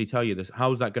 20 actually tell you? How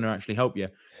is that going to actually help you?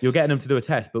 You're getting them to do a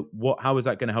test, but how is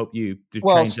that going to help you to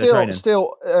change their training?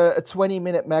 Still, a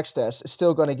 20-minute max test is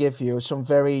still going to give you some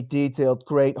very detailed,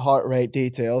 great heart rate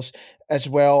details, as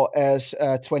well as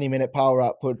 20-minute power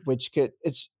output, which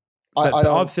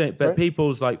I've seen, but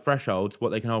people's like thresholds, what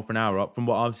they can hold for an hour up, from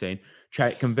what I've seen,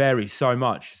 can vary so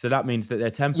much. So that means that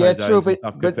their tempo zones and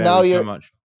stuff could vary so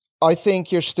much. I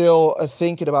think you're still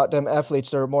thinking about them athletes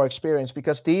that are more experienced,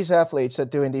 because these athletes that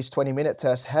doing these 20-minute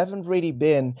tests haven't really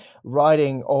been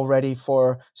riding already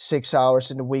for 6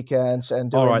 hours in the weekends and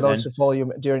doing loads of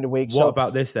volume during the week. What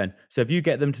about this then? So if you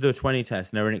get them to do a 20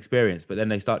 test and they're inexperienced, but then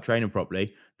they start training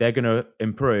properly, they're going to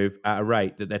improve at a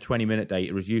rate that their 20-minute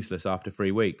data is useless after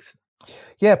 3 weeks.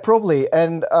 Yeah, probably.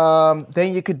 And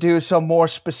then you could do some more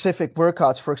specific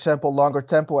workouts, for example, longer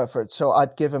tempo efforts. So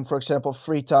I'd give them, for example,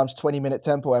 3 times 20-minute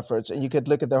tempo efforts, and you could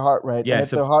look at their heart rate. Yeah, and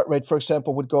if their heart rate, for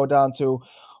example, would go down to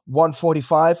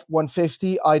 145,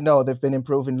 150, I know they've been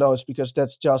improving loads, because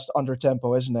that's just under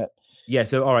tempo, isn't it? Yeah,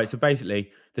 so all right, so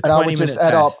basically the 20-minute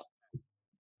test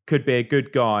could be a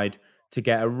good guide to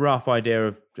get a rough idea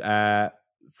of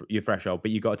your threshold,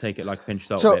 but you got to take it like a pinch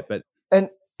of salt a bit.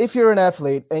 But if you're an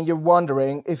athlete and you're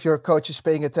wondering if your coach is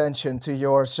paying attention to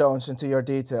your zones and to your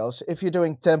details, if you're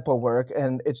doing tempo work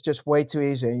and it's just way too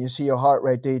easy and you see your heart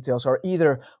rate details are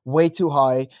either way too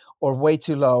high or way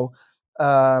too low,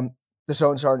 the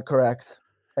zones aren't correct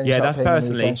and he's Yeah, not that's paying any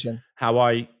personally attention. how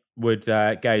I would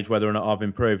gauge whether or not I've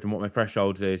improved and what my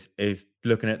thresholds is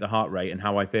looking at the heart rate and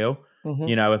how I feel. Mm-hmm.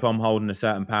 You know, if I'm holding a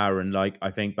certain power and like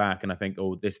I think back and I think,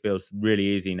 oh, this feels really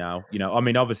easy now. You know, I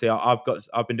mean, obviously I've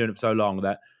been doing it for so long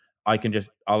that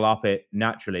I'll up it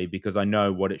naturally because I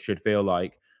know what it should feel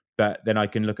like. But then I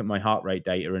can look at my heart rate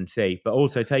data and see. But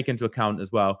also take into account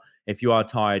as well, if you are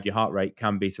tired, your heart rate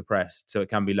can be suppressed, so it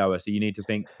can be lower. So you need to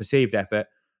think perceived effort,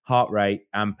 heart rate,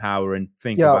 and power, and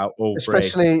think Yeah, about all three.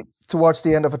 especially towards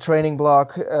the end of a training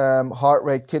block, heart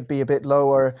rate could be a bit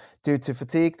lower due to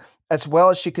fatigue, as well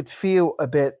as you could feel a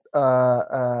bit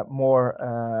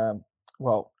more,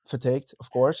 fatigued,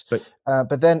 of course.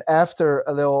 But then after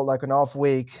a little, like an off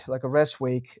week, like a rest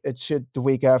week, the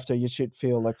week after, you should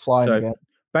feel like flying So again.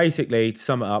 basically, to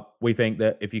sum it up, we think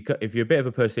that if you're a bit of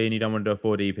a pussy and you don't want to do a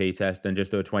 4DP test, then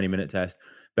just do a 20-minute test.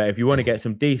 But if you want to get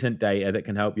some decent data that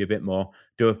can help you a bit more,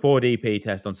 do a 4DP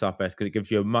test on Sufvest because it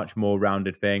gives you a much more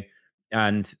rounded thing.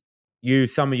 And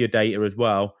use some of your data as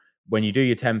well when you do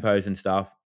your tempos and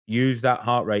stuff. Use that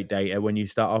heart rate data when you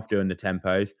start off doing the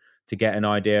tempos to get an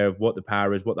idea of what the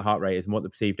power is, what the heart rate is, and what the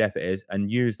perceived effort is,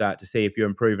 and use that to see if you're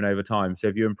improving over time. So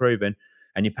if you're improving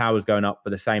and your power's going up for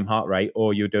the same heart rate,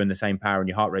 or you're doing the same power and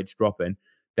your heart rate's dropping,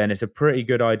 then it's a pretty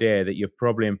good idea that you've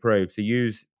probably improved. So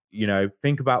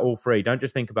think about all three. Don't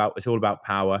just think about it's all about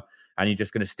power and you're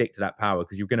just going to stick to that power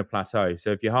because you're going to plateau.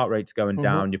 So if your heart rate's going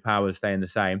down, your power's staying the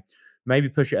same, maybe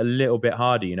push it a little bit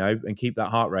harder, and keep that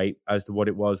heart rate as to what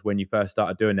it was when you first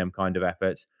started doing them kind of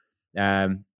efforts.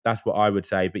 That's what I would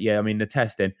say. But yeah, I mean, the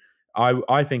testing,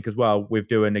 I think as well, we're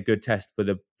doing a good test for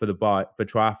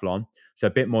triathlon. So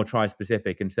a bit more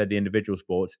tri-specific instead of the individual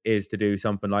sports is to do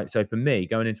something like, so for me,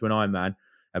 going into an Ironman,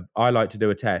 I like to do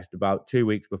a test about 2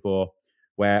 weeks before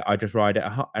where I just ride it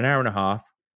an hour and a half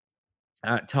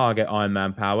at target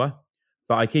Ironman power,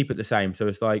 but I keep it the same. So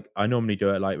it's like, I normally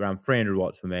do it like around 300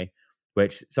 watts for me,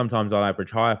 which sometimes I'll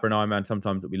average higher for an Ironman,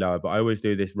 sometimes it'll be lower, but I always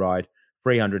do this ride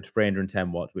 300 to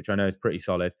 310 watts, which I know is pretty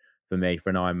solid for me for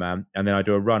an Ironman. And then I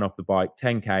do a run off the bike,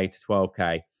 10K to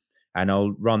 12K, and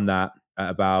I'll run that at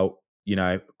about,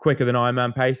 quicker than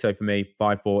Ironman pace. So for me,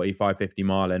 540, 550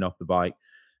 miling off the bike.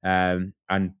 And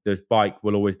the bike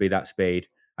will always be that speed.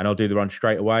 And I'll do the run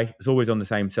straight away. It's always on the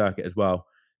same circuit as well.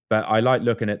 But I like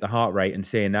looking at the heart rate and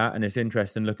seeing that. And it's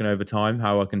interesting looking over time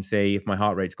how I can see if my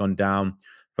heart rate's gone down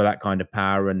for that kind of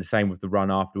power, and the same with the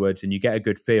run afterwards. And you get a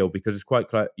good feel because it's quite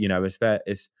close, it's fair.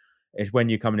 It's when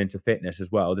you're coming into fitness as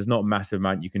well. There's not a massive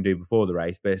amount you can do before the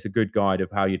race, but it's a good guide of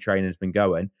how your training's been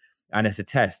going. And it's a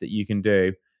test that you can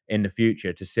do in the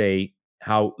future to see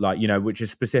how, which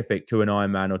is specific to an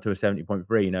Ironman or to a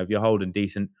 70.3. If you're holding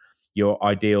your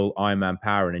ideal Ironman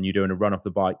power and you're doing a run off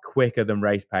the bike quicker than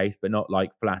race pace, but not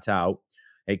like flat out,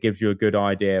 it gives you a good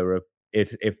idea of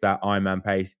if that Ironman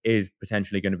pace is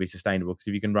potentially going to be sustainable. Because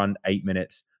if you can run 8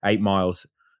 miles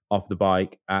off the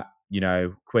bike at,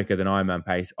 quicker than Ironman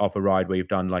pace off a ride where you've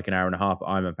done like an hour and a half at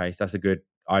Ironman pace, that's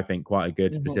quite a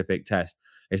good specific test.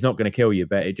 It's not going to kill you,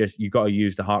 but you got to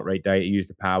use the heart rate data, use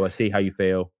the power, see how you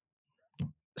feel.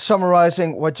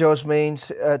 Summarizing what Joe's means,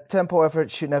 tempo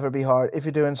effort should never be hard. If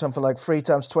you're doing something like 3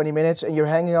 times 20 minutes and you're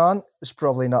hanging on, it's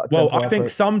probably not a tempo effort. Well, I think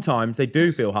sometimes they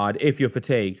do feel hard if you're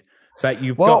fatigued, but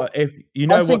you've got, if you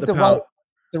know what the power...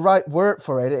 The right word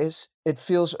for it is, it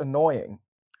feels annoying.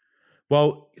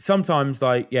 Well, sometimes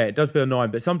it does feel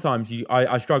annoying, but sometimes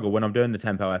I struggle when I'm doing the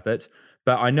tempo efforts,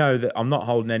 but I know that I'm not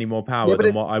holding any more power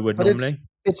than what I would normally.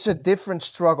 It's a different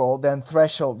struggle than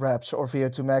threshold reps or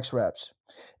VO2 max reps.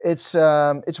 It's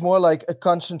more like a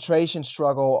concentration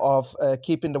struggle of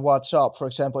keeping the watts up. For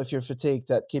example, if you're fatigued,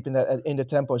 that keeping that in the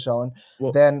tempo zone.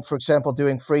 Then, for example,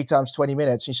 doing 3 times 20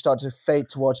 minutes, you start to fade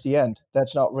towards the end.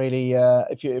 That's not really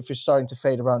if you're starting to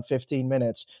fade around 15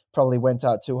 minutes, probably went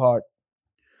out too hard.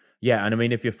 Yeah, and I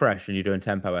mean, if you're fresh and you're doing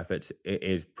tempo efforts, it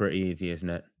is pretty easy, isn't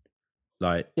it?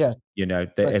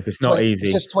 If it's not easy,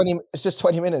 it's just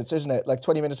 20 minutes, isn't it? Like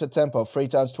 20 minutes of tempo, 3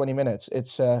 times 20 minutes.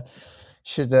 It's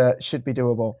should be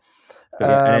doable.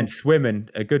 And then swimming,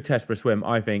 a good test for a swim,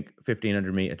 I think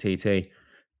 1500 meter TT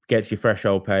gets your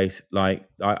threshold pace. Like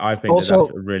I think that's a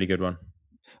really good one.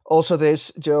 Also,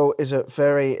 this, Joe, is a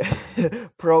very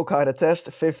pro kind of test,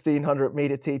 1500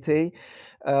 meter TT.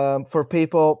 For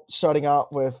people starting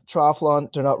out with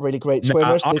triathlon, they're not really great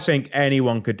swimmers. I think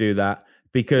anyone could do that.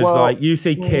 Because Well, like you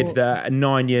see kids mm, that are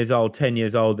 9 years old, 10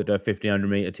 years old that do a 1500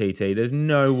 meter TT. There's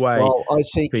no way. well, I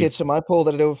see People. kids in my pool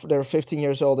that they're 15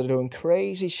 years old. They're doing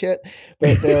crazy shit,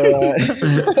 but they're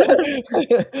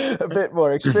a bit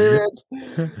more experienced.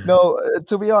 No,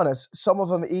 to be honest, some of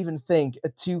them even think a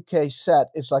 2K set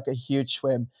is like a huge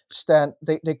swim. Stan,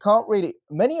 they can't really.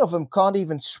 Many of them can't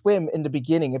even swim in the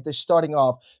beginning if they're starting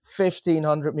off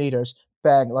 1500 meters.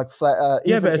 Bang, like flat,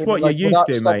 Yeah, but it's even what you're like used without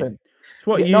to, mate. stopping. It's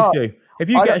what Yeah, you're used no, to. I don't. If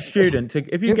you You've get a student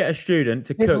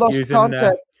to you've cook lost using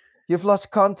contact. You've lost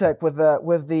contact with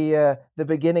the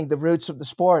beginning, the roots of the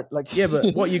sport. Like yeah,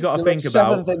 but what you got to you're like think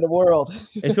about, seventh in the world.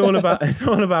 it's all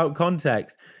about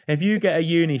context. If you get a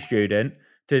uni student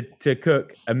to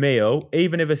cook a meal,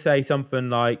 even if I say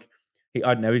something like I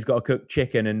don't know, he's got to cook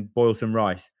chicken and boil some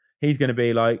rice, he's going to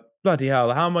be like, bloody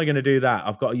hell, how am I going to do that?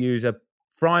 I've got to use a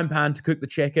frying pan to cook the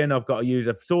chicken. I've got to use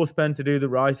a saucepan to do the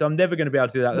rice. I'm never going to be able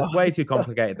to do that. No. That's way too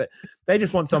complicated. But they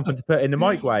just want something to put in the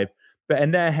microwave. But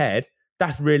in their head,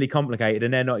 that's really complicated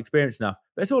and they're not experienced enough.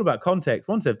 But it's all about context.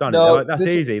 Once they've done it, they're No, like, that's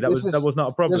easy. That was not a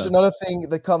there's problem. another thing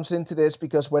that comes into this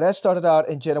because when I started out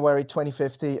in January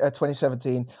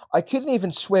 2017, I couldn't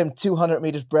even swim 200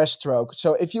 meters breaststroke.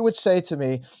 So if you would say to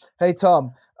me, "Hey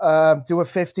Tom, do a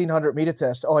 1500-meter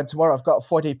test," oh, and tomorrow I've got a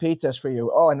 40p test for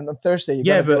you. Oh, and on Thursday you're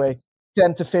Yeah, gonna do but a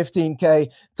 10 to 15k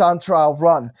time trial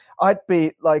run. I'd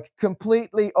be like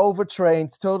completely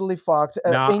overtrained, totally fucked.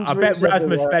 nah, I bet Injuries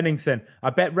Rasmus everywhere.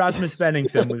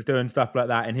 Svenningsson was doing stuff like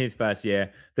that in his first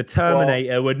year. The Well,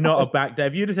 Terminator would not have backed.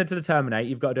 If you'd have said to the Terminator,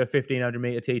 "You've got to do a 1500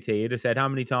 meter TT," he'd have said, "How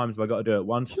many times have I got to do it?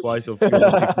 Once, twice, or do you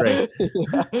want to do three?"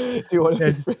 Yeah. Do you want to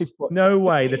There's be free? no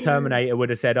way the Terminator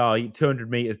would have said, "Oh,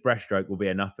 200 meters breaststroke will be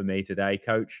enough for me today,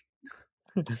 coach."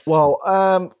 Well,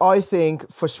 I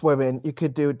think for swimming, you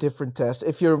could do different tests.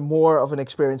 If you're more of an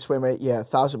experienced swimmer, yeah,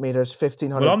 1,000 meters, Well,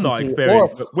 1500 I'm not TT,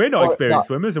 experienced, but we're not or experienced not.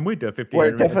 swimmers, and we do a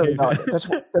We're 1500 definitely meter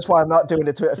not. That's why I'm not doing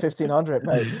it to a 1500,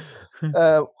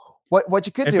 mate. What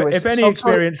you could do is If any some sort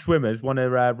of experienced swimmers want to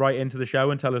write into the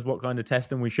show and tell us what kind of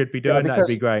testing we should be yeah, doing, that'd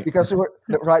be great. because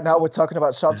right now we're talking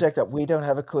about subject that we don't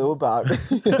have a clue about.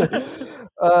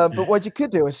 But what you could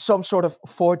do is some sort of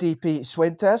 4DP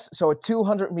swim test, so a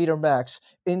 200-meter max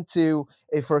into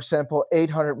a, for example,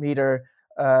 800-meter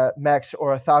max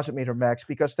or 1,000-meter max,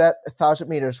 because that 1,000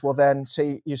 meters will then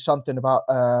say you something about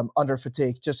under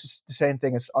fatigue, just the same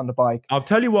thing as on the bike. I'll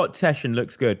tell you what session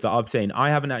looks good that I've seen. I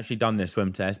haven't actually done this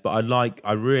swim test, but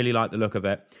I really like the look of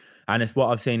it. And it's what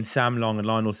I've seen Sam Long and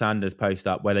Lionel Sanders post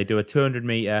up, where they do a 200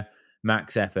 meter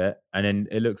max effort, and then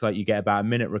it looks like you get about a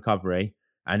minute recovery,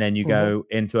 and then you Mhm. go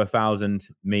into 1,000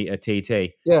 meter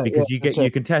TT, Yeah, because that's you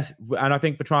it. can test. And I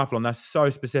think for triathlon that's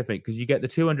so specific because you get the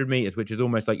 200 meters, which is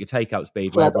almost like your takeout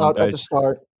speed, where Flat everyone out at the goes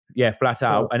start. flat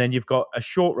Yeah. out, and then you've got a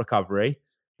short recovery,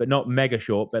 but not mega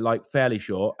short, but like fairly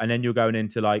short, and then you're going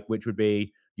into like which would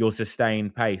be your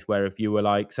sustained pace, where if you were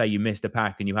like, say you missed a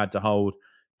pack and you had to hold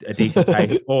a decent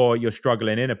pace, or you're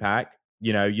struggling in a pack,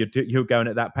 you're going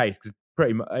at that pace, because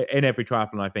pretty much in every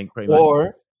triathlon, I think pretty much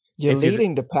Or you're if you're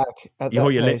leading the pack at that pace.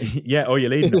 or you're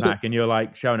leading the pack and you're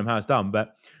like showing them how it's done.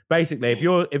 But basically, if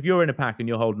you're in a pack and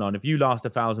you're holding on, if you last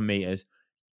 1,000 meters,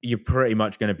 you're pretty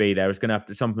much going to be there. It's going to have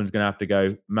to, something's going to have to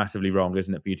go massively wrong,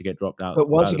 isn't it, for you to get dropped out But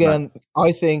once of the pack? again,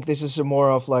 I think this is a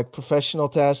more of like professional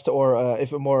test, or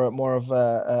if a more of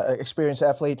a experienced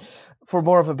athlete. For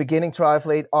more of a beginning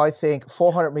triathlete, I think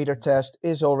 400-meter test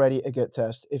is already a good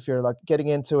test if you're like getting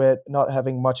into it, not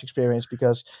having much experience,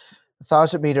 because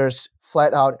 1,000 meters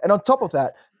flat out. And on top of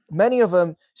that, many of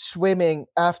them swimming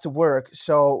after work.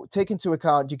 So take into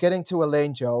account, you get into a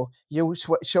lane, Joe, you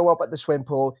show up at the swim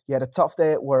pool, you had a tough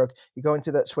day at work, you go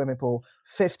into that swimming pool,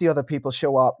 50 other people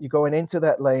show up, you're going into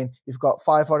that lane, you've got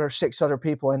 6 other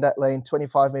people in that lane,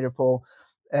 25-meter pool,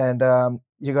 and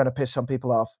you're going to piss some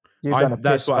people off. You're going to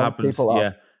That's piss what some happens. people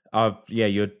off.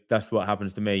 That's what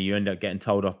happens to me. You end up getting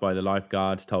told off by the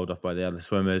lifeguards, told off by the other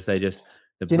swimmers. The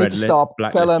You need to stop, tell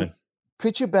blacklist them, me.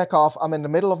 could you back off? I'm in the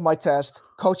middle of my test.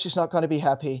 Coach is not going to be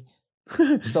happy.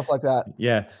 Stuff like that.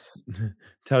 Yeah.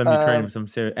 Tell them you're training Um, for some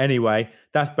serious. Anyway,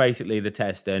 that's basically the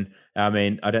testing. I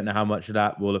mean, I don't know how much of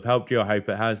that will have helped you. I hope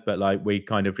it has, but like we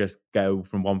kind of just go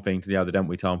from one thing to the other, don't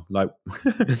we, Tom? Like,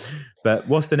 but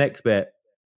what's the next bit?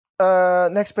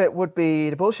 Next bit would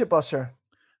be the bullshit buster.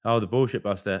 Oh, the bullshit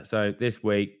buster. So this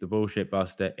week, the bullshit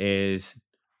buster is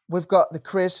We've got the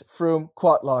Chris Froome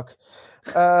quad lock.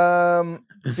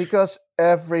 Because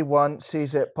everyone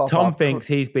sees it pop Tom up. thinks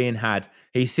he's being had.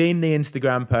 He's seen the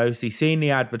Instagram post, he's seen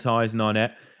the advertising on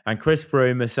it, and Chris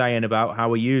Froome is saying about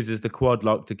how he uses the quad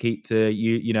lock to keep for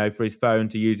his phone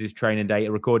to use his training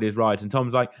data, record his rides. And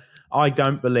Tom's like, I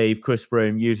don't believe Chris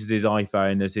Froome uses his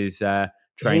iPhone as his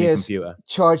he training is computer.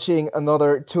 charging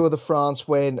another Tour de France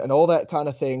win and all that kind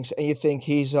of things, and you think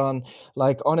he's on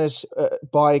his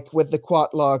bike with the quad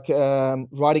lock,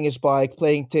 riding his bike,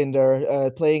 playing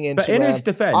Tinder, playing Instagram. But in his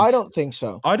defense, I don't think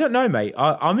so. I don't know, mate.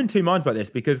 I'm in two minds about this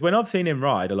because when I've seen him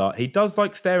ride a lot, he does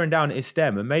like staring down at his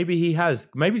stem, and maybe he's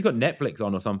got Netflix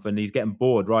on or something. He's getting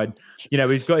bored, right? You know,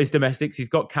 he's got his domestics. He's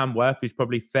got Cam Worth, who's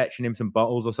probably fetching him some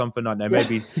bottles or something. I don't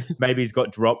know. Maybe he's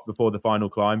got dropped before the final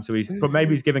climb, so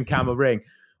maybe he's giving Cam a ring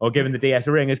or giving the DS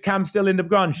a ring. Is Cam still in the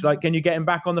grunge? Like, can you get him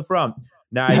back on the front?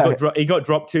 No, he got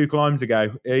dropped 2 climbs ago.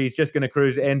 He's just going to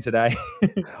cruise it in today.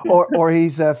 or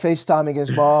he's FaceTiming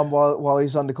his mom while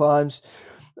he's on the climbs.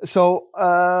 So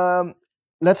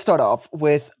let's start off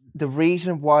with the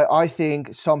reason why I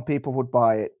think some people would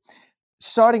buy it.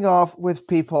 Starting off with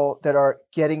people that are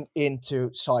getting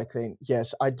into cycling.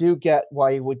 Yes, I do get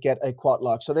why you would get a quad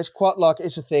lock. So this quad lock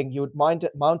is a thing. You would mount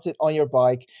it on your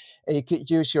bike, and you could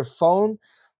use your phone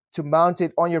to mount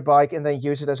it on your bike and then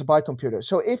use it as a bike computer.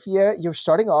 So if you're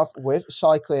starting off with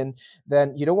cycling,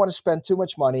 then you don't want to spend too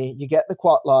much money. You get the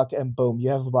quad lock and boom, you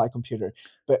have a bike computer.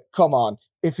 But come on,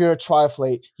 if you're a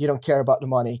triathlete, you don't care about the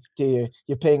money, do you?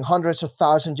 You're paying hundreds of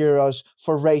 €1,000s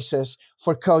for races,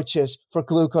 for coaches, for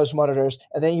glucose monitors,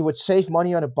 and then you would save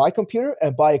money on a bike computer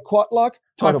and buy a quad lock?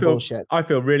 Total bullshit. I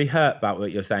feel really hurt about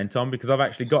what you're saying, Tom, because I've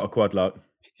actually got a quad lock.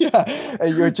 Yeah,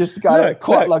 and you're just a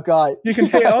quad lock guy. You can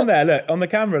see it on there. Look on the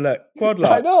camera. Look, quad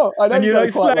lock. I know. And you're like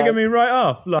slagging me right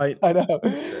off. Like I know.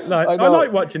 I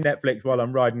like watching Netflix while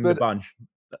I'm riding the bunch.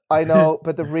 I know,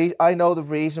 but I know the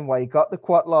reason why you got the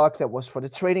quad lock. That was for the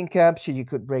training camp, so you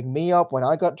could bring me up when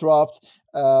I got dropped,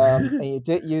 and you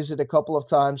did use it a couple of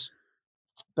times.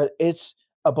 But it's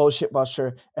a bullshit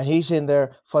buster, and he's in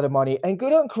there for the money. And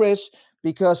good on Chris,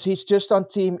 because he's just on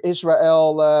Team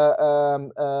Israel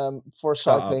for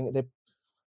cycling.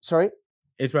 Sorry?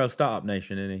 Israel Startup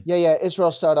Nation, isn't he? Yeah,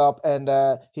 Israel Startup, and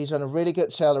he's on a really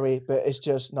good salary, but it's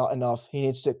just not enough. He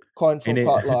needs the coin from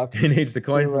quad lock. He needs the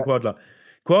coin from quad lock.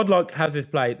 Quad lock has his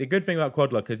play. The good thing about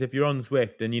quad lock is if you're on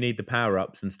Zwift and you need the power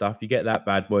ups and stuff, you get that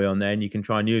bad boy on there and you can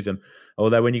try and use them.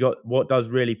 Although what does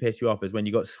really piss you off is when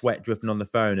you got sweat dripping on the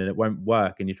phone and it won't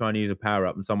work and you're trying to use a power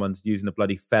up and someone's using a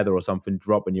bloody feather or something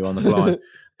dropping you on the climb.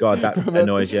 God, that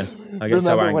annoys you. I get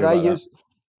so angry about that.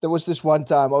 There was this one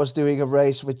time I was doing a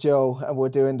race with Joe and we're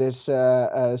doing this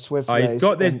Zwift race. He's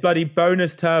got this bloody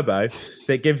bonus turbo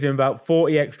that gives him about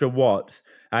 40 extra watts.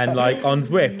 And like on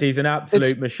Zwift, he's an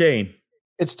absolute machine.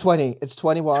 It's 20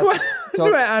 watts.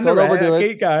 Don't overdo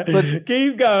it.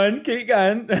 Keep going.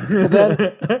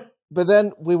 But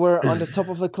then we were on the top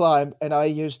of the climb and I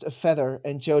used a feather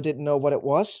and Joe didn't know what it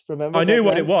was. Remember? I knew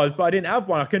what it was, but I didn't have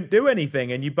one. I couldn't do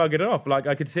anything and you buggered it off. Like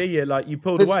I could see you, like you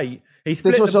pulled away. He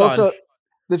split the bunch.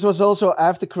 This was also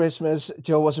after Christmas.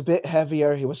 Joe was a bit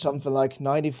heavier. He was something like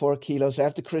 94 kilos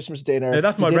after Christmas dinner. No,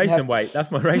 that's my racing weight.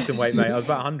 That's my racing weight, mate. I was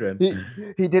about 100.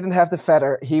 He didn't have the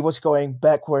feather. He was going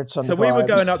backwards on the climb. So we were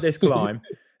going up this climb,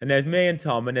 and there's me and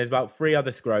Tom, and there's about 3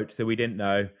 other scroats that we didn't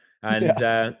know.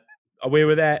 And we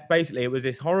were there. Basically, it was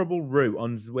this horrible route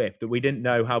on Zwift that we didn't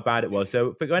know how bad it was.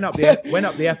 So we went up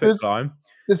the epic climb.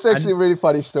 It's actually a really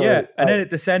funny story. Yeah, and then it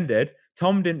descended.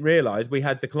 Tom didn't realize we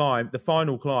had the climb. The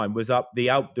final climb was up the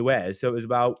Alpe d'Huez. So it was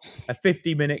about a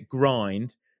 50-minute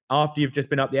grind after you've just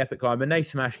been up the epic climb. And they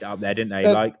smashed it up there, didn't they?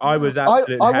 Like I was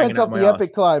absolutely I hanging went up the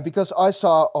epic climb because I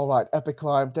saw, all right, epic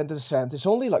climb, then the descent. It's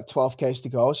only like 12 Ks to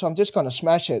go. So I'm just going to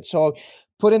smash it. So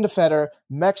put in the feather,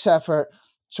 max effort,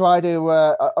 try to,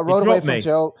 I rode away from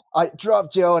Joe. I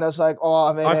dropped Joe and I was like,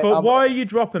 I thought, why are you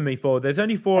dropping me for? There's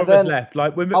only 4 of us left.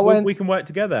 Like we can work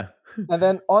together. And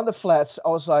then on the flats, I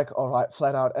was like, all right,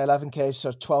 flat out 11 Ks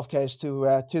or 12 Ks to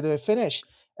the finish.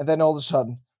 And then all of a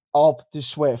sudden, Alpe du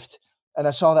Zwift. And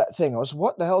I saw that thing. I was,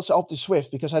 what the hell is Alpe du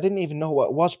Zwift? Because I didn't even know what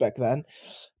it was back then.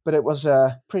 But it was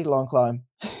a pretty long climb.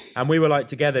 And we were like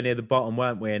together near the bottom,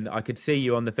 weren't we? And I could see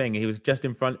you on the thing. He was just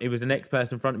in front. He was the next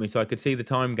person in front of me. So I could see the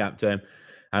time gap to him.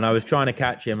 And I was trying to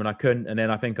catch him and I couldn't. And then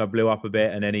I think I blew up a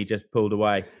bit and then he just pulled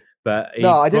away. But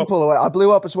no, I didn't pull away. I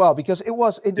blew up as well because it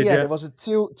was in the end. It was a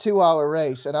two-hour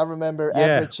race, and I remember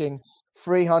averaging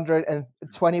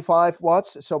 325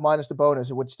 watts. So minus the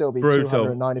bonus, it would still be brutal,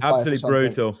 295. Absolutely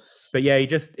brutal. But yeah, he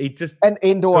just and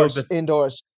indoors.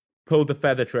 Pulled the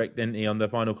feather trick, didn't he, on the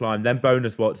final climb? Then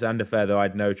bonus watts and the feather, I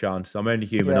had no chance. I'm only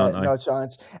human, aren't I? No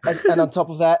chance. And on top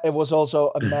of that, it was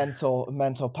also a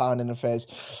mental pound in the face.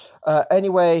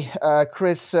 Anyway,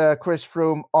 Chris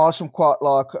Froome, awesome quad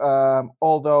lock.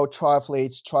 Although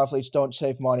triathletes don't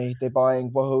save money. They're buying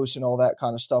Wahoos and all that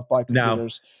kind of stuff by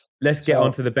computers. Now, let's get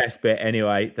on to the best bit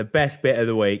anyway. The best bit of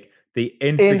the week, the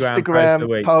Instagram post of the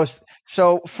week.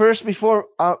 So first, before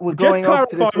we're Just going off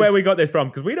to clarify this, where we got this from,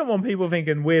 because we don't want people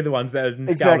thinking we're the ones that are scowling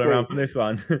Exactly. around from this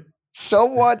one.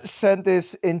 someone sent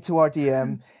this into our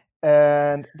DM,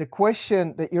 and the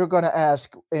question that you're going to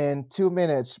ask in 2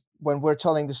 minutes when we're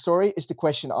telling the story is the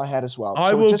question I had as well.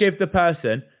 I So will just give the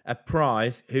person a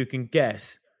prize who can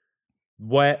guess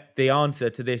where the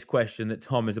answer to this question that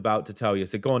Tom is about to tell you.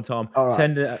 So go on, Tom. All right.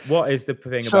 Send it. What is the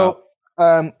thing So about?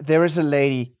 there is a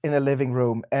lady in the living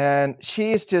room, and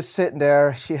she is just sitting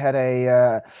there. She had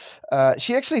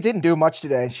she actually didn't do much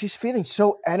today. She's feeling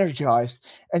so energized,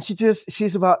 and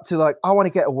she's about to like, I want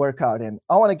to get a workout in.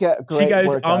 I want to get a great She goes,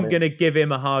 workout I'm in. going to give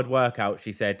him a hard workout,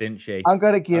 she said, didn't she? I'm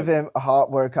going to give him a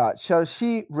hard workout. So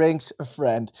she rings a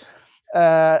friend.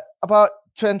 About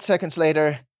 10 seconds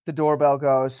later, the doorbell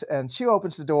goes, and she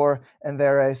opens the door, and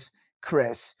there is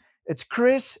Chris. It's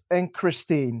Chris and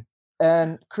Christine.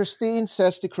 And Christine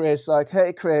says to Chris, like,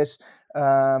 hey, Chris,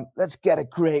 let's get a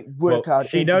great workout. Well,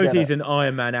 she knows together. he's an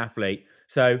Ironman athlete.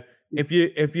 So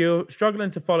if you're struggling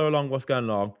to follow along what's going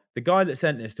on, the guy that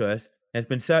sent this to us has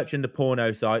been searching the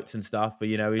porno sites and stuff.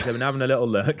 He's been having a little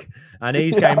look, and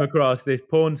he's came across this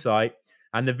porn site,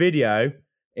 and the video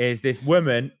is this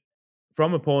woman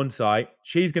from a porn site.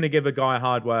 She's going to give a guy a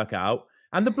hard workout.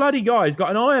 And the bloody guy's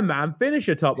got an Ironman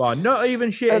finisher top on. Not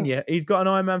even shitting you. He's got an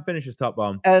Ironman finisher's top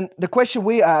on. And the question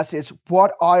we asked is,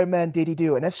 what Ironman did he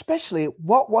do? And especially,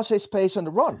 what was his pace on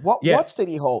the run? What watts did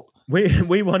he hold?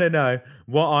 We want to know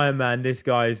what Ironman this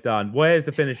guy has done. Where's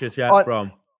the finisher shirt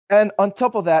from? And on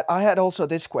top of that, I had also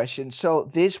this question. So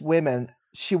this woman,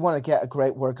 she wanted to get a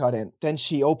great workout in. Then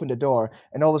she opened the door,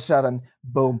 and all of a sudden,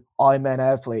 boom, Ironman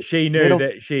athlete. She knew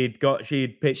that she'd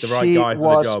picked the right guy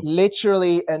for the job. She was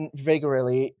literally and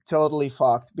vigorously totally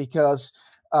fucked because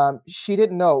she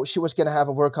didn't know she was going to have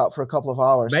a workout for a couple of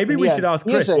hours. Maybe we should ask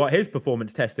Chris what his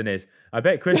performance testing is. I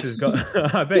bet Chris has got.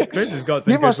 I bet Chris has got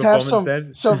some. He must have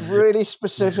some really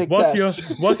specific. What's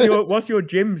your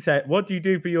gym set? What do you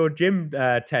do for your gym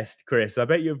test, Chris? I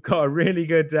bet you've got a really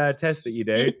good test that you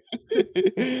do.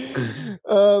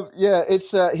 Yeah,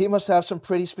 it's he must have some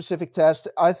pretty specific tests.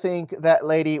 I think that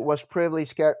lady was pretty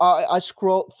scared. I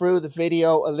scrolled through the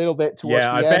video a little bit towards the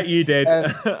end. Yeah, I bet you did.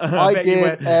 I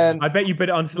did, and I bet you put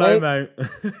it on slow-mo.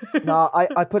 No,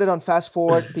 I put it on fast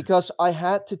forward because I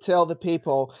had to tell the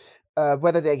people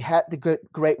whether they had the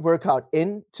great workout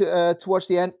towards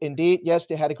the end. Indeed, yes,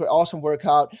 they had a awesome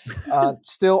workout.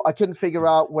 Still, I couldn't figure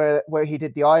out where he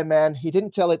did the Ironman. He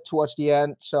didn't tell it towards the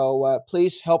end. So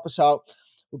please help us out.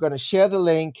 We're going to share the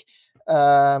link.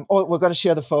 We're going to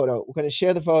share the photo. We're going to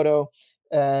share the photo,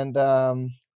 and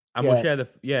we'll share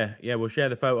we'll share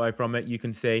the photo from it. You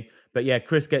can see. But yeah,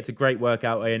 Chris gets a great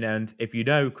workout in, and if you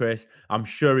know Chris, I'm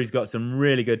sure he's got some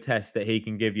really good tests that he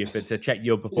can give you to check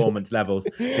your performance levels,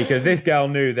 because this girl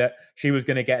knew that she was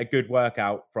going to get a good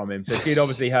workout from him. So she'd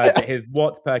obviously heard that his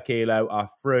watts per kilo are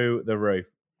through the roof.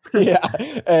 Yeah,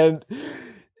 and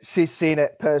she's seen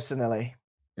it personally.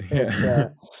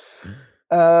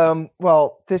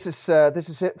 Well, this is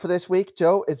it for this week,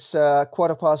 Joe. It's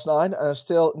 9:15, and I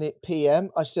still need PM.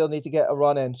 I still need to get a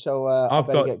run in, so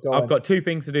I've got 2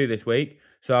 things to do this week.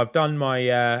 So I've done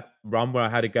my run where I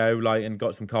had to go and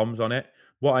got some comms on it.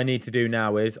 What I need to do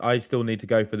now is I still need to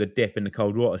go for the dip in the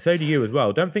cold water. So do you as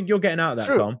well. Don't think you're getting out of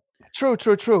that, Tom. True.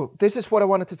 This is what I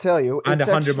wanted to tell you. And a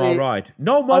 100-mile ride.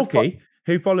 Noel Mulkey,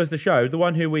 who follows the show, the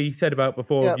one who we said about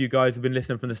before, if you guys have been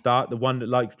listening from the start, the one that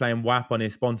likes playing WAP on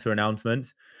his sponsor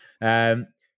announcements,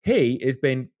 he has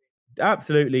been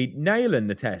absolutely nailing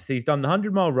the test. He's done the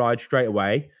 100-mile ride straight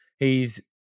away. He's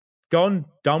gone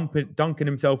dunking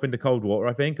himself into cold water,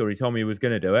 I think, or he told me he was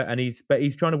going to do it. And he's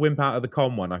trying to wimp out of the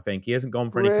con one, I think. He hasn't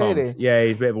gone for any cons. Yeah,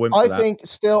 he's a bit of a wimp for that. I think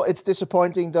still it's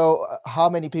disappointing, though, how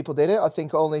many people did it. I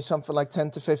think only something like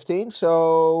 10 to 15.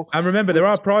 So, and remember, there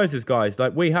are prizes, guys.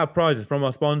 Like, we have prizes from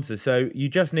our sponsors. So you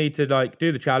just need to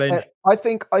do the challenge. I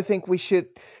think we should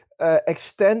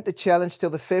extend the challenge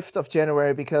till the 5th of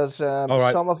January because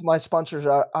some of my sponsors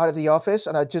are out of the office,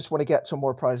 and I just want to get some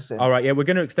more prizes in. All right, yeah, we're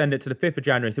going to extend it to the 5th of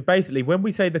January. So basically, when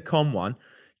we say the com one,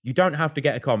 you don't have to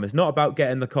get a com. It's not about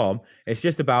getting the com. It's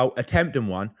just about attempting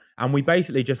one. And we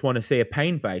basically just want to see a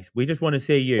pain face. We just want to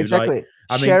see you. Exactly.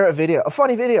 Share a video, a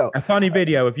funny video. A funny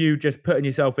video of you just putting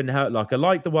yourself in the hurt locker,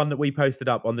 like the one that we posted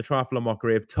up on the Triathlon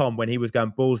Mockery of Tom when he was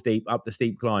going balls deep up the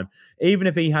steep climb. Even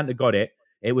if he hadn't got it,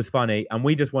 it was funny. And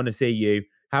we just want to see you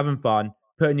having fun,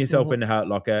 putting yourself in the hurt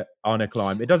locker on a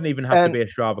climb. It doesn't even have to be a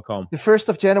Strava comp. The 1st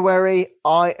of January,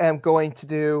 I am going to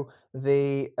do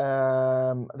the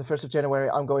 1st of January.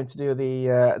 I'm going to do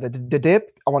the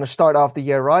dip. I want to start off the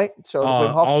year right. So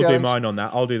I'll do mine on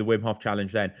that. I'll do the Wim Hof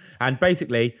challenge then. And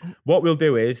basically, what we'll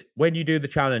do is when you do the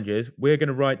challenges, we're going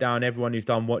to write down everyone who's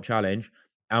done what challenge,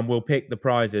 and we'll pick the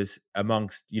prizes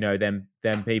amongst them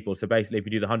people. So basically, if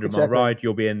you do the 100-mile ride,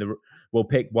 you'll be in the. We'll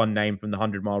pick one name from the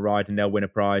 100-mile ride, and they'll win a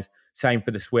prize. Same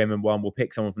for the swim and one. We'll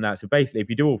pick someone from that. So basically, if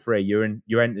you do all three,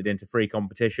 you're entered into 3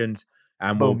 competitions,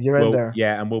 and you're in there.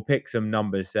 Yeah, and we'll pick some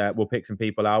numbers. We'll pick some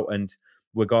people out, and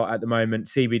we've got at the moment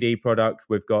CBD products.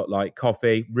 We've got like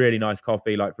coffee, really nice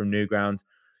coffee, like from Newground.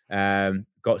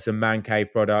 Got some Man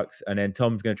Cave products, and then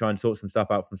Tom's going to try and sort some stuff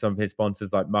out from some of his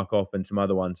sponsors like Muck Off and some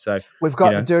other ones. So we've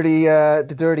got the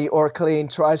dirty or clean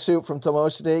tri suit from Tom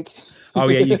Osterdig. Oh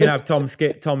yeah, you can have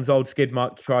Tom's old skid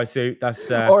mark tri suit.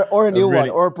 That's or a new one,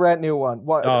 or a brand new one.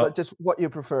 Just what you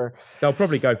prefer. They'll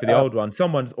probably go for the old one.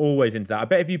 Someone's always into that. I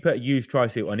bet if you put a used tri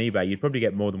suit on eBay, you'd probably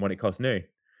get more than what it costs new.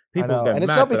 People go and it's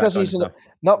mad not for because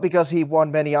not because he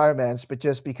won many Ironmans, but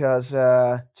just because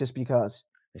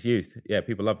it's used. Yeah,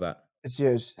 people love that. It's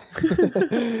used.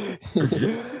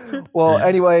 Well,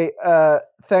 anyway,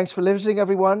 thanks for listening,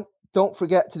 everyone. Don't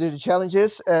forget to do the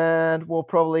challenges, and we'll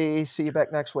probably see you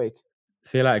back next week.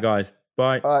 See you later, guys.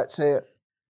 Bye. All right, see you.